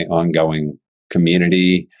in my ongoing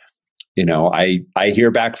community, I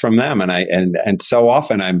hear back from them, and so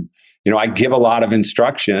often I give a lot of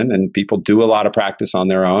instruction, and people do a lot of practice on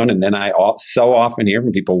their own, and then I so often hear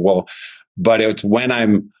from people, well, but it's when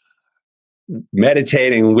I'm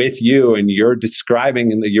meditating with you and you're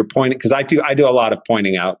describing and you're pointing, because I do a lot of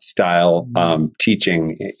pointing out style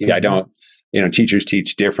teaching. I don't, teachers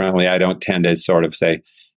teach differently. I don't tend to sort of say,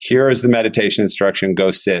 here is the meditation instruction,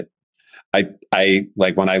 go sit. I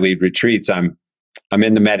like when I lead retreats, I'm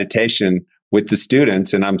in the meditation with the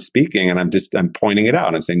students, and I'm speaking, and I'm pointing it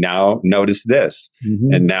out. I'm saying, now notice this,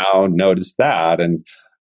 and now notice that, and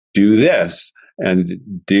do this and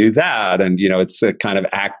do that. And, it's a kind of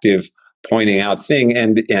active pointing out thing.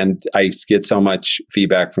 And I get so much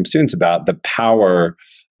feedback from students about the power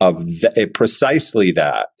of precisely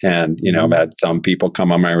that. And, I've had some people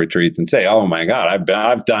come on my retreats and say, oh my God,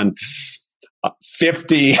 I've done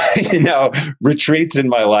 50, retreats in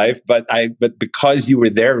my life, but because you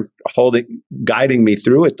were there guiding me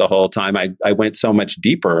through it the whole time, I went so much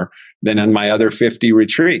deeper than in my other 50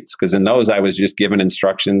 retreats. Because in those, I was just given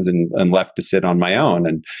instructions and left to sit on my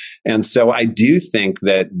own. And so I do think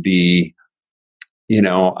that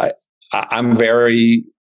I'm very,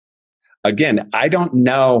 again, I don't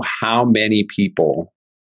know how many people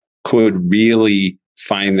could really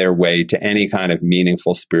find their way to any kind of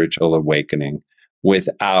meaningful spiritual awakening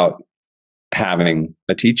without having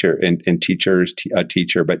a teacher and a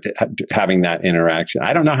teacher, but having that interaction.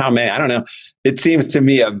 I don't know how many. I don't know. It seems to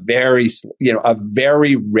me a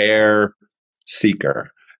very rare seeker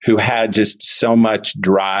who had just so much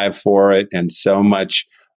drive for it and so much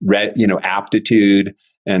aptitude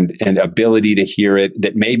and ability to hear it,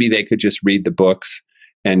 that maybe they could just read the books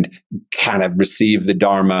and kind of receive the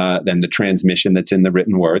Dharma, then the transmission that's in the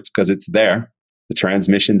written words, because it's there. The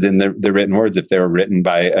transmission's in the written words. If they were written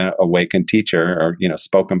by an awakened teacher, or,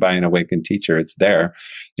 spoken by an awakened teacher, it's there.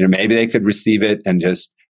 Maybe they could receive it and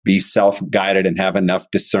just be self-guided and have enough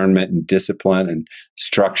discernment and discipline and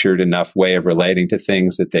structured enough way of relating to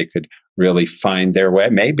things that they could really find their way.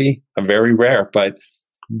 Maybe a very rare, but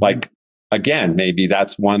again, maybe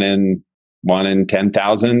that's one in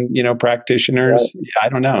 10,000, practitioners. I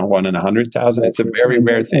don't know, 1 in 100,000. It's a very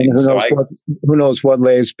rare thing. Who knows what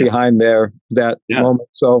lays behind that moment.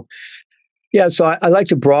 So, so I like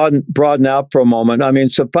to broaden out for a moment. I mean,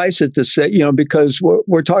 suffice it to say, because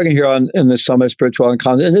we're talking here in the Summit of Spirituality and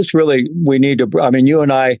Content, and this really, we need to, you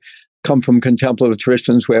and I come from contemplative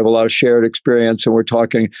traditions. We have a lot of shared experience, and we're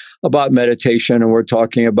talking about meditation, and we're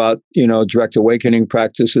talking about, direct awakening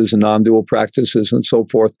practices and non-dual practices and so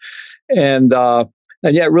forth. And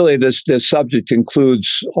yet really this subject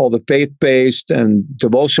includes all the faith-based and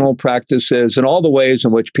devotional practices and all the ways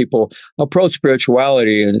in which people approach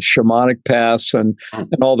spirituality and shamanic paths and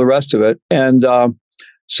all the rest of it. And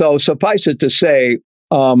so suffice it to say,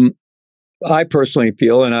 I personally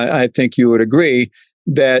feel, and I think you would agree,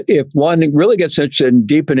 that if one really gets interested in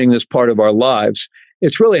deepening this part of our lives,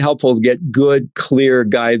 it's really helpful to get good, clear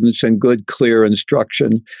guidance and good, clear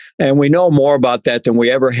instruction. And we know more about that than we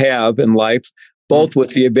ever have in life, both with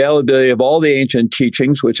the availability of all the ancient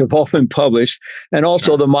teachings, which have all been published, and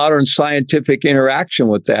also the modern scientific interaction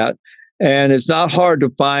with that. And it's not hard to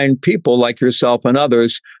find people like yourself and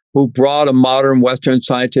others who brought a modern Western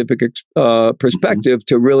scientific perspective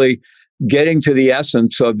to really getting to the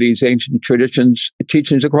essence of these ancient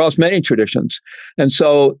teachings across many traditions. And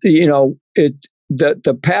so,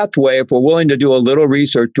 the pathway, if we're willing to do a little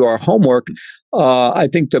research, do our homework, I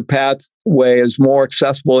think the pathway is more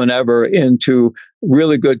accessible than ever into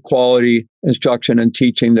really good quality instruction and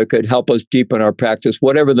teaching that could help us deepen our practice,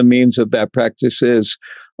 whatever the means of that practice is,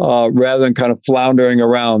 rather than kind of floundering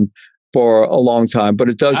around for a long time. But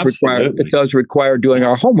it does require doing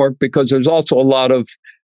our homework, because there's also a lot of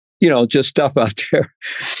just stuff out there.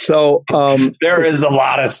 So there is a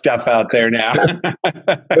lot of stuff out there now.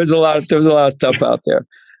 there's a lot of stuff out there.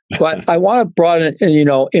 But I want to broaden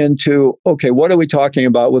it, into, okay, what are we talking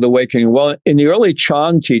about with awakening? Well, in the early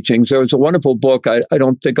Chan teachings, there was a wonderful book. I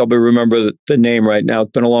don't think I'll remember the name right now.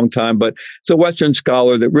 It's been a long time, but it's a Western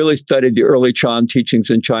scholar that really studied the early Chan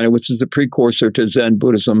teachings in China, which is the precursor to Zen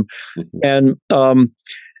Buddhism, and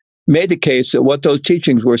made the case that what those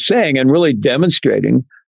teachings were saying and really demonstrating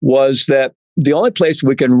was that the only place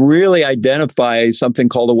we can really identify something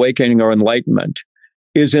called awakening or enlightenment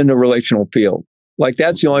is in the relational field. Like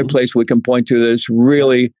that's the only place we can point to that's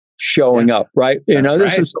really showing up, right? You know,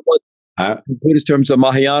 this is somewhat in Buddhist terms, the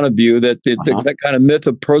Mahayana view that that kind of myth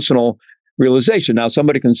of personal realization. Now,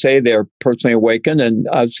 somebody can say they're personally awakened, and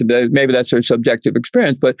maybe that's their subjective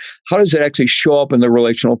experience, but how does it actually show up in the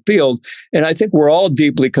relational field? And I think we're all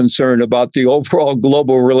deeply concerned about the overall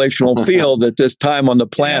global relational field at this time on the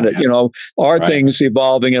planet. You know, are things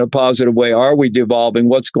evolving in a positive way? Are we devolving?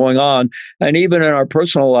 What's going on? And even in our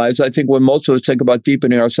personal lives, I think when most of us think about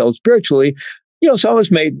deepening ourselves spiritually, you know, some of us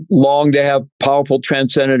may long to have powerful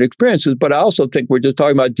transcendent experiences, but I also think we're just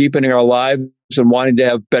talking about deepening our lives and wanting to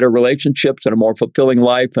have better relationships and a more fulfilling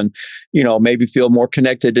life and, you know, maybe feel more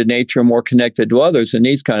connected to nature, more connected to others and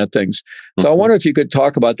these kind of things. So I wonder if you could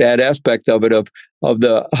talk about that aspect of it, of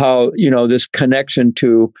the, how, you know, this connection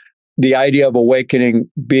to the idea of awakening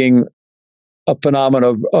being a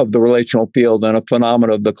phenomenon of the relational field and a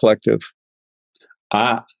phenomenon of the collective.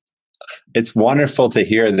 It's wonderful to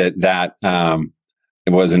hear that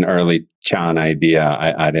it was an early Chan idea.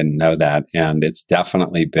 I didn't know that. And it's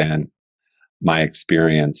definitely been my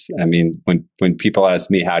experience. I mean, when people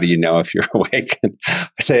ask me, how do you know if you're awake? I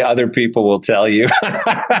say, other people will tell you,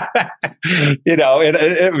 you know,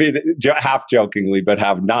 I mean, half jokingly, but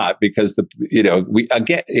have not, because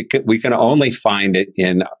we can only find it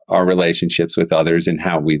in our relationships with others and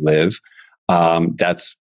how we live.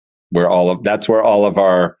 That's where all of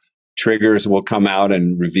our triggers will come out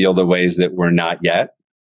and reveal the ways that we're not yet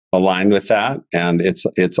aligned with that. And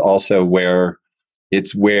it's also where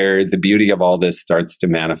the beauty of all this starts to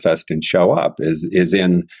manifest and show up is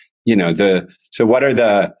in, you know, so what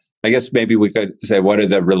are I guess maybe we could say, what are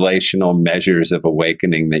the relational measures of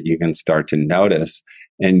awakening that you can start to notice?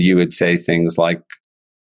 And you would say things like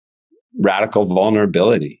radical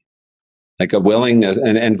vulnerability, like a willingness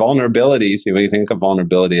and vulnerability. See, when you think of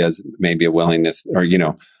vulnerability as maybe a willingness, or, you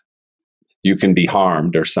know, you can be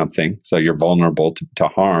harmed or something. So you're vulnerable to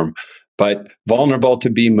harm, but vulnerable to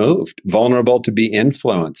be moved, vulnerable to be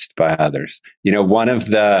influenced by others. You know, one of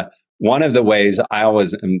the ways I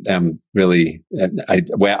always am really, I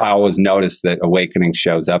always notice that awakening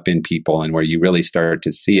shows up in people, and where you really start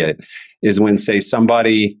to see it is when, say,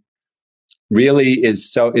 somebody really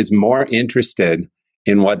is more interested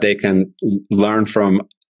in what they can learn from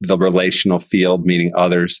the relational field, meaning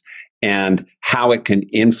others, and how it can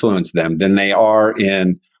influence them than they are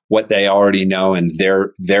in what they already know and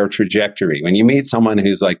their trajectory. When you meet someone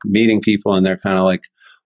who's like meeting people and they're kind of like,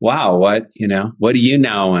 wow, what do you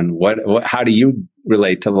know? And how do you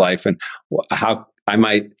relate to life? And how I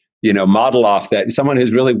might, you know, model off that. Someone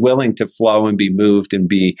who's really willing to flow and be moved and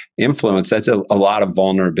be influenced, that's a lot of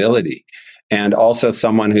vulnerability. And also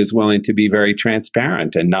someone who's willing to be very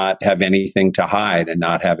transparent and not have anything to hide and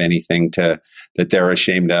not have anything that they're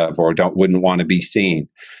ashamed of or wouldn't want to be seen.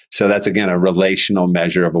 So that's, again, a relational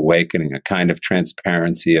measure of awakening, a kind of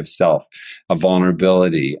transparency of self, a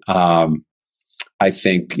vulnerability. I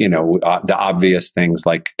think, you know, the obvious things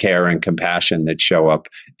like care and compassion that show up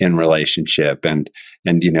in relationship and,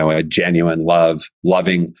 you know, a genuine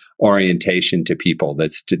loving orientation to people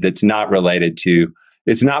that's not related to,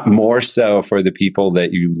 it's not more so for the people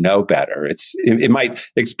that you know better. It might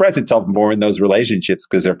express itself more in those relationships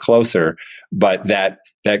because they're closer, but that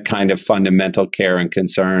kind of fundamental care and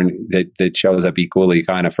concern that shows up equally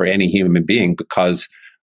kind of for any human being, because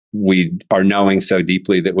we are knowing so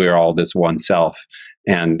deeply that we're all this one self,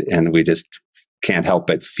 and we just can't help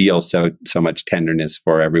but feel so much tenderness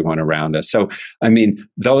for everyone around us. So, I mean,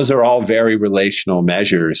 those are all very relational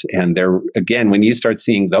measures. And they're, again, when you start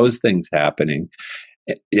seeing those things happening,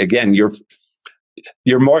 again,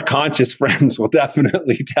 your more conscious friends will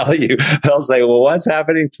definitely tell you. They'll say, well, what's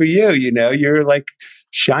happening for you? You know, you're like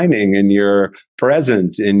shining and you're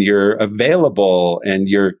present and you're available and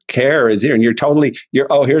your care is here. And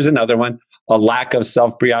here's another one, a lack of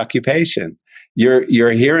self-preoccupation.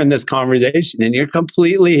 You're here in this conversation and you're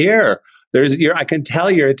completely here. I can tell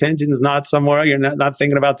your attention is not somewhere. You're not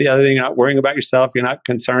thinking about the other thing. You're not worrying about yourself. You're not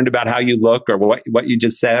concerned about how you look or what you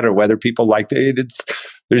just said or whether people liked it.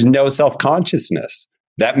 There's no self-consciousness.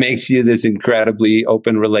 That makes you this incredibly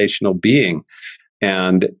open relational being.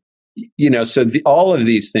 And, you know, so all of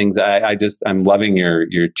these things, I'm loving your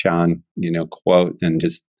Chan, you know, quote, and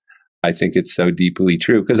just, I think it's so deeply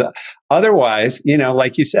true, because otherwise, you know,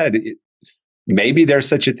 like you said, maybe there's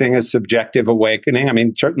such a thing as subjective awakening. I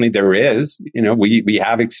mean, certainly there is. You know, we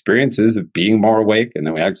have experiences of being more awake, and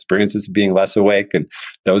then we have experiences of being less awake. And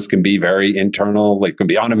those can be very internal. Like, can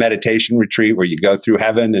be on a meditation retreat where you go through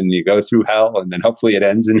heaven and you go through hell, and then hopefully it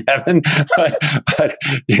ends in heaven. but,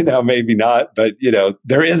 you know, maybe not. But, you know,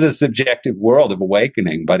 there is a subjective world of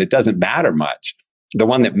awakening, but it doesn't matter much. the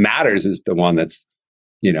one that matters is the one that's,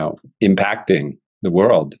 impacting the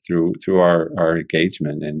world through our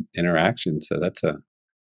engagement and interaction. So that's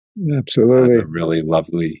absolutely a really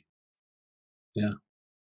lovely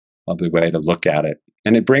way to look at it.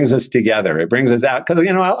 And it brings us together. It brings us out. Because,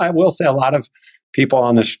 I will say a lot of people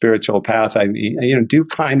on the spiritual path, do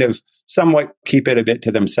kind of somewhat keep it a bit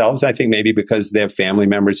to themselves. I think maybe because they have family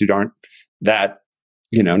members who aren't that,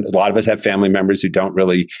 a lot of us have family members who don't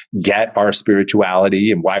really get our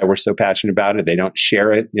spirituality and why we're so passionate about it. They don't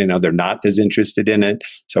share it. They're not as interested in it.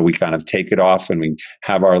 So we kind of take it off and we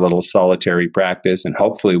have our little solitary practice. And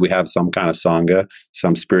hopefully we have some kind of sangha,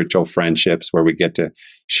 some spiritual friendships where we get to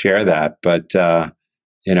share that. But,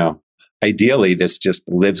 ideally, this just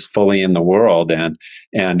lives fully in the world, and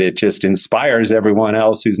it just inspires everyone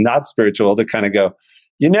else who's not spiritual to kind of go,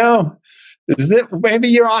 maybe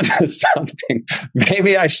you're onto something.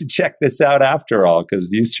 Maybe I should check this out after all,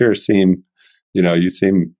 because you sure seem, you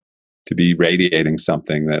seem to be radiating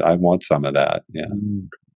something that I want some of that. Yeah.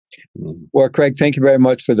 Well, Craig, thank you very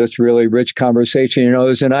much for this really rich conversation.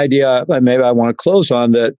 There's an idea maybe I want to close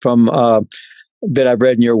on that from that I've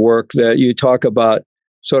read in your work, that you talk about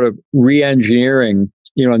sort of re-engineering,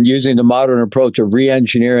 and using the modern approach of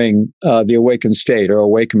re-engineering the awakened state or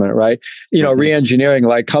awakenment, right? Re-engineering,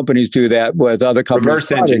 like companies do that with other companies.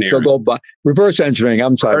 Reverse engineering. Reverse engineering.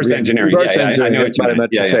 I'm sorry. Reverse engineering. I know what you meant.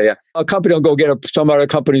 Yeah. A company will go get some other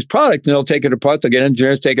company's product, and they'll take it apart. They'll get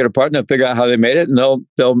engineers take it apart, and they'll figure out how they made it, and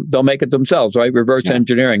they'll make it themselves, right? Reverse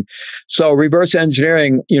engineering. So reverse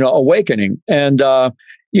engineering, awakening, and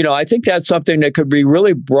I think that's something that could be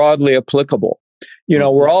really broadly applicable.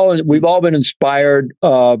 We've all been inspired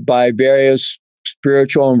by various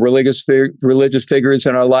spiritual and religious figures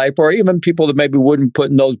in our life, or even people that maybe wouldn't put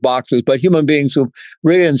in those boxes, but human beings who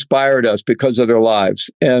really inspired us because of their lives.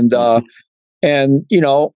 So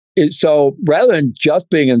rather than just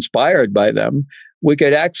being inspired by them, we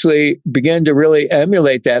could actually begin to really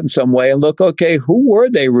emulate that in some way and look, okay, who were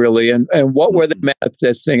they really, and what were they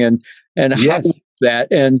manifesting, and how was that?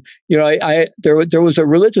 And there was a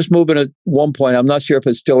religious movement at one point. I'm not sure if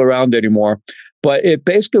it's still around anymore, but it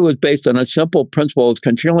basically was based on a simple principle of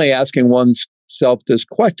continually asking oneself this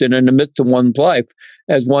question in the midst of one's life,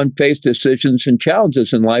 as one faced decisions and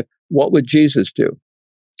challenges in life: what would Jesus do?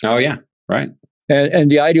 Oh yeah, right.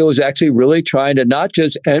 And the idea was actually really trying to not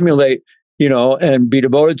just emulate, and be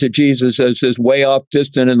devoted to Jesus as this way off,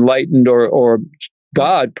 distant, enlightened, or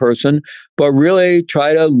God person, but really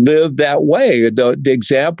try to live that way, the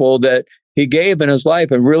example that he gave in his life,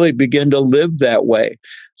 and really begin to live that way.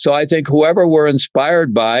 So I think whoever we're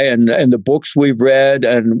inspired by, and the books we've read,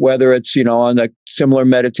 and whether it's, on a similar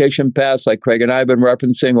meditation paths like Craig and I have been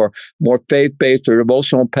referencing, or more faith-based or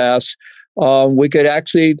devotional paths, we could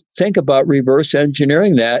actually think about reverse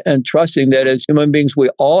engineering that and trusting that as human beings, we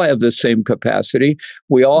all have the same capacity.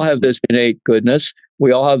 We all have this innate goodness.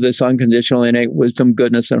 We all have this unconditional innate wisdom,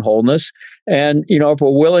 goodness, and wholeness. And, if we're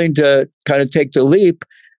willing to kind of take the leap,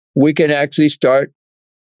 we can actually start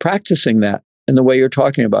practicing that in the way you're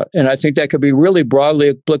talking about. And I think that could be really broadly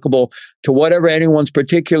applicable to whatever anyone's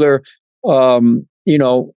particular,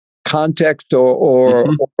 context or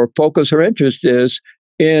focus or interest is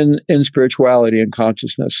in spirituality and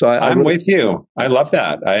consciousness. So I'm with you. I love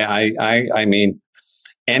that. I mean,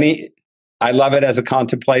 I love it as a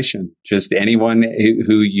contemplation. Just anyone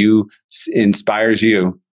who inspires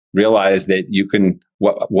you, realize that you can.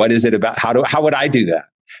 What is it about? How would I do that?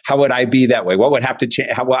 How would I be that way? What would have to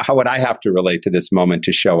change? How would I have to relate to this moment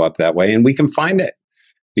to show up that way? And we can find it.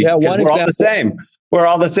 Because we're all the same. We're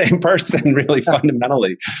all the same person, really,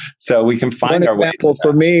 fundamentally. So we can find our way. One example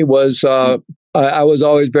for me was I was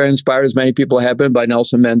always very inspired, as many people have been, by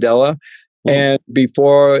Nelson Mandela. And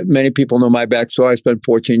before many people know my backstory, I spent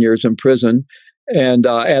 14 years in prison. And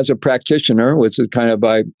as a practitioner, which is kind of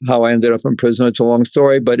by how I ended up in prison, it's a long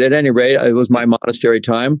story. But at any rate, it was my monastery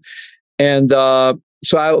time. And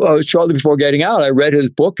so I shortly before getting out, I read his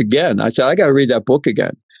book again. I said, I got to read that book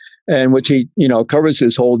again. And which he, covers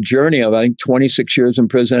his whole journey of, I think, 26 years in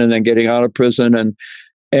prison and then getting out of prison.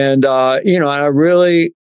 And I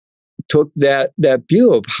really took that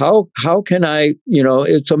view of how can I,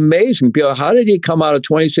 it's amazing. How did he come out of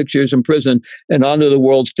 26 years in prison and onto the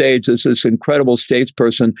world stage as this incredible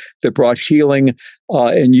statesperson that brought healing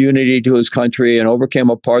and unity to his country and overcame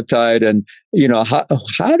apartheid? And,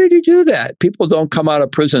 how did he do that? People don't come out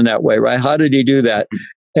of prison that way, right? How did he do that?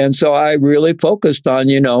 And so I really focused on,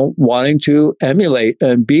 wanting to emulate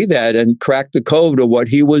and be that and crack the code of what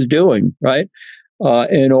he was doing, right?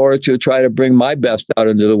 in order to try to bring my best out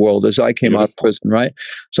into the world as I came out of prison, right?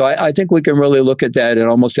 So I think we can really look at that in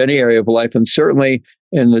almost any area of life, and certainly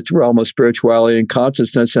in the realm of spirituality and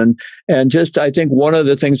consciousness. And just, I think one of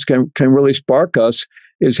the things can really spark us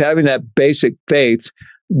is having that basic faith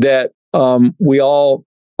that we all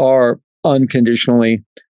are unconditionally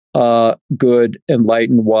good,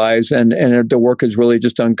 enlightened, wise, and the work is really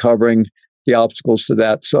just uncovering the obstacles to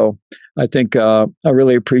that. So I think I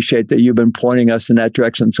really appreciate that you've been pointing us in that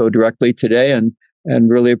direction so directly today, and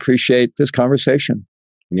really appreciate this conversation.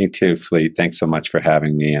 Me too, Fleet. Thanks so much for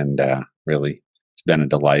having me, and really, it's been a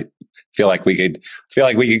delight. Feel like we could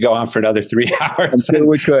go on for another 3 hours. I'm sure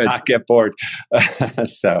we could not get bored.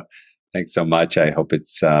 So thanks so much. I hope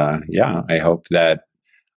it's I hope that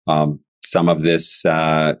some of this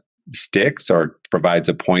sticks or provides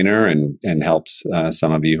a pointer and helps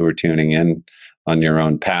some of you who are tuning in on your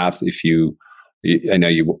own path. I know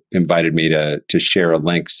you invited me to share a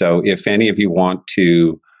link. So if any of you want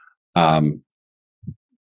to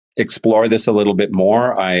explore this a little bit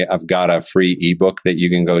more, I've got a free ebook that you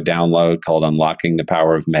can go download called Unlocking the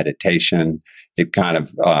Power of Meditation. It kind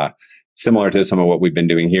of similar to some of what we've been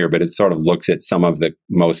doing here, but it sort of looks at some of the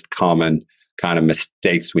most common kind of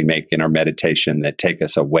mistakes we make in our meditation that take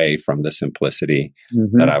us away from the simplicity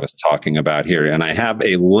that I was talking about here. And I have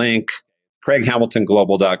a link,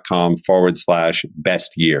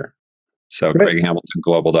 craighamiltonglobal.com/best year. So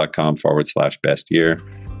craighamiltonglobal.com/best year.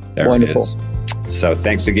 There Wonderful. it is. So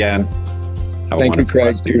thanks again. Have a wonderful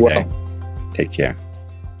rest of your day. Take care.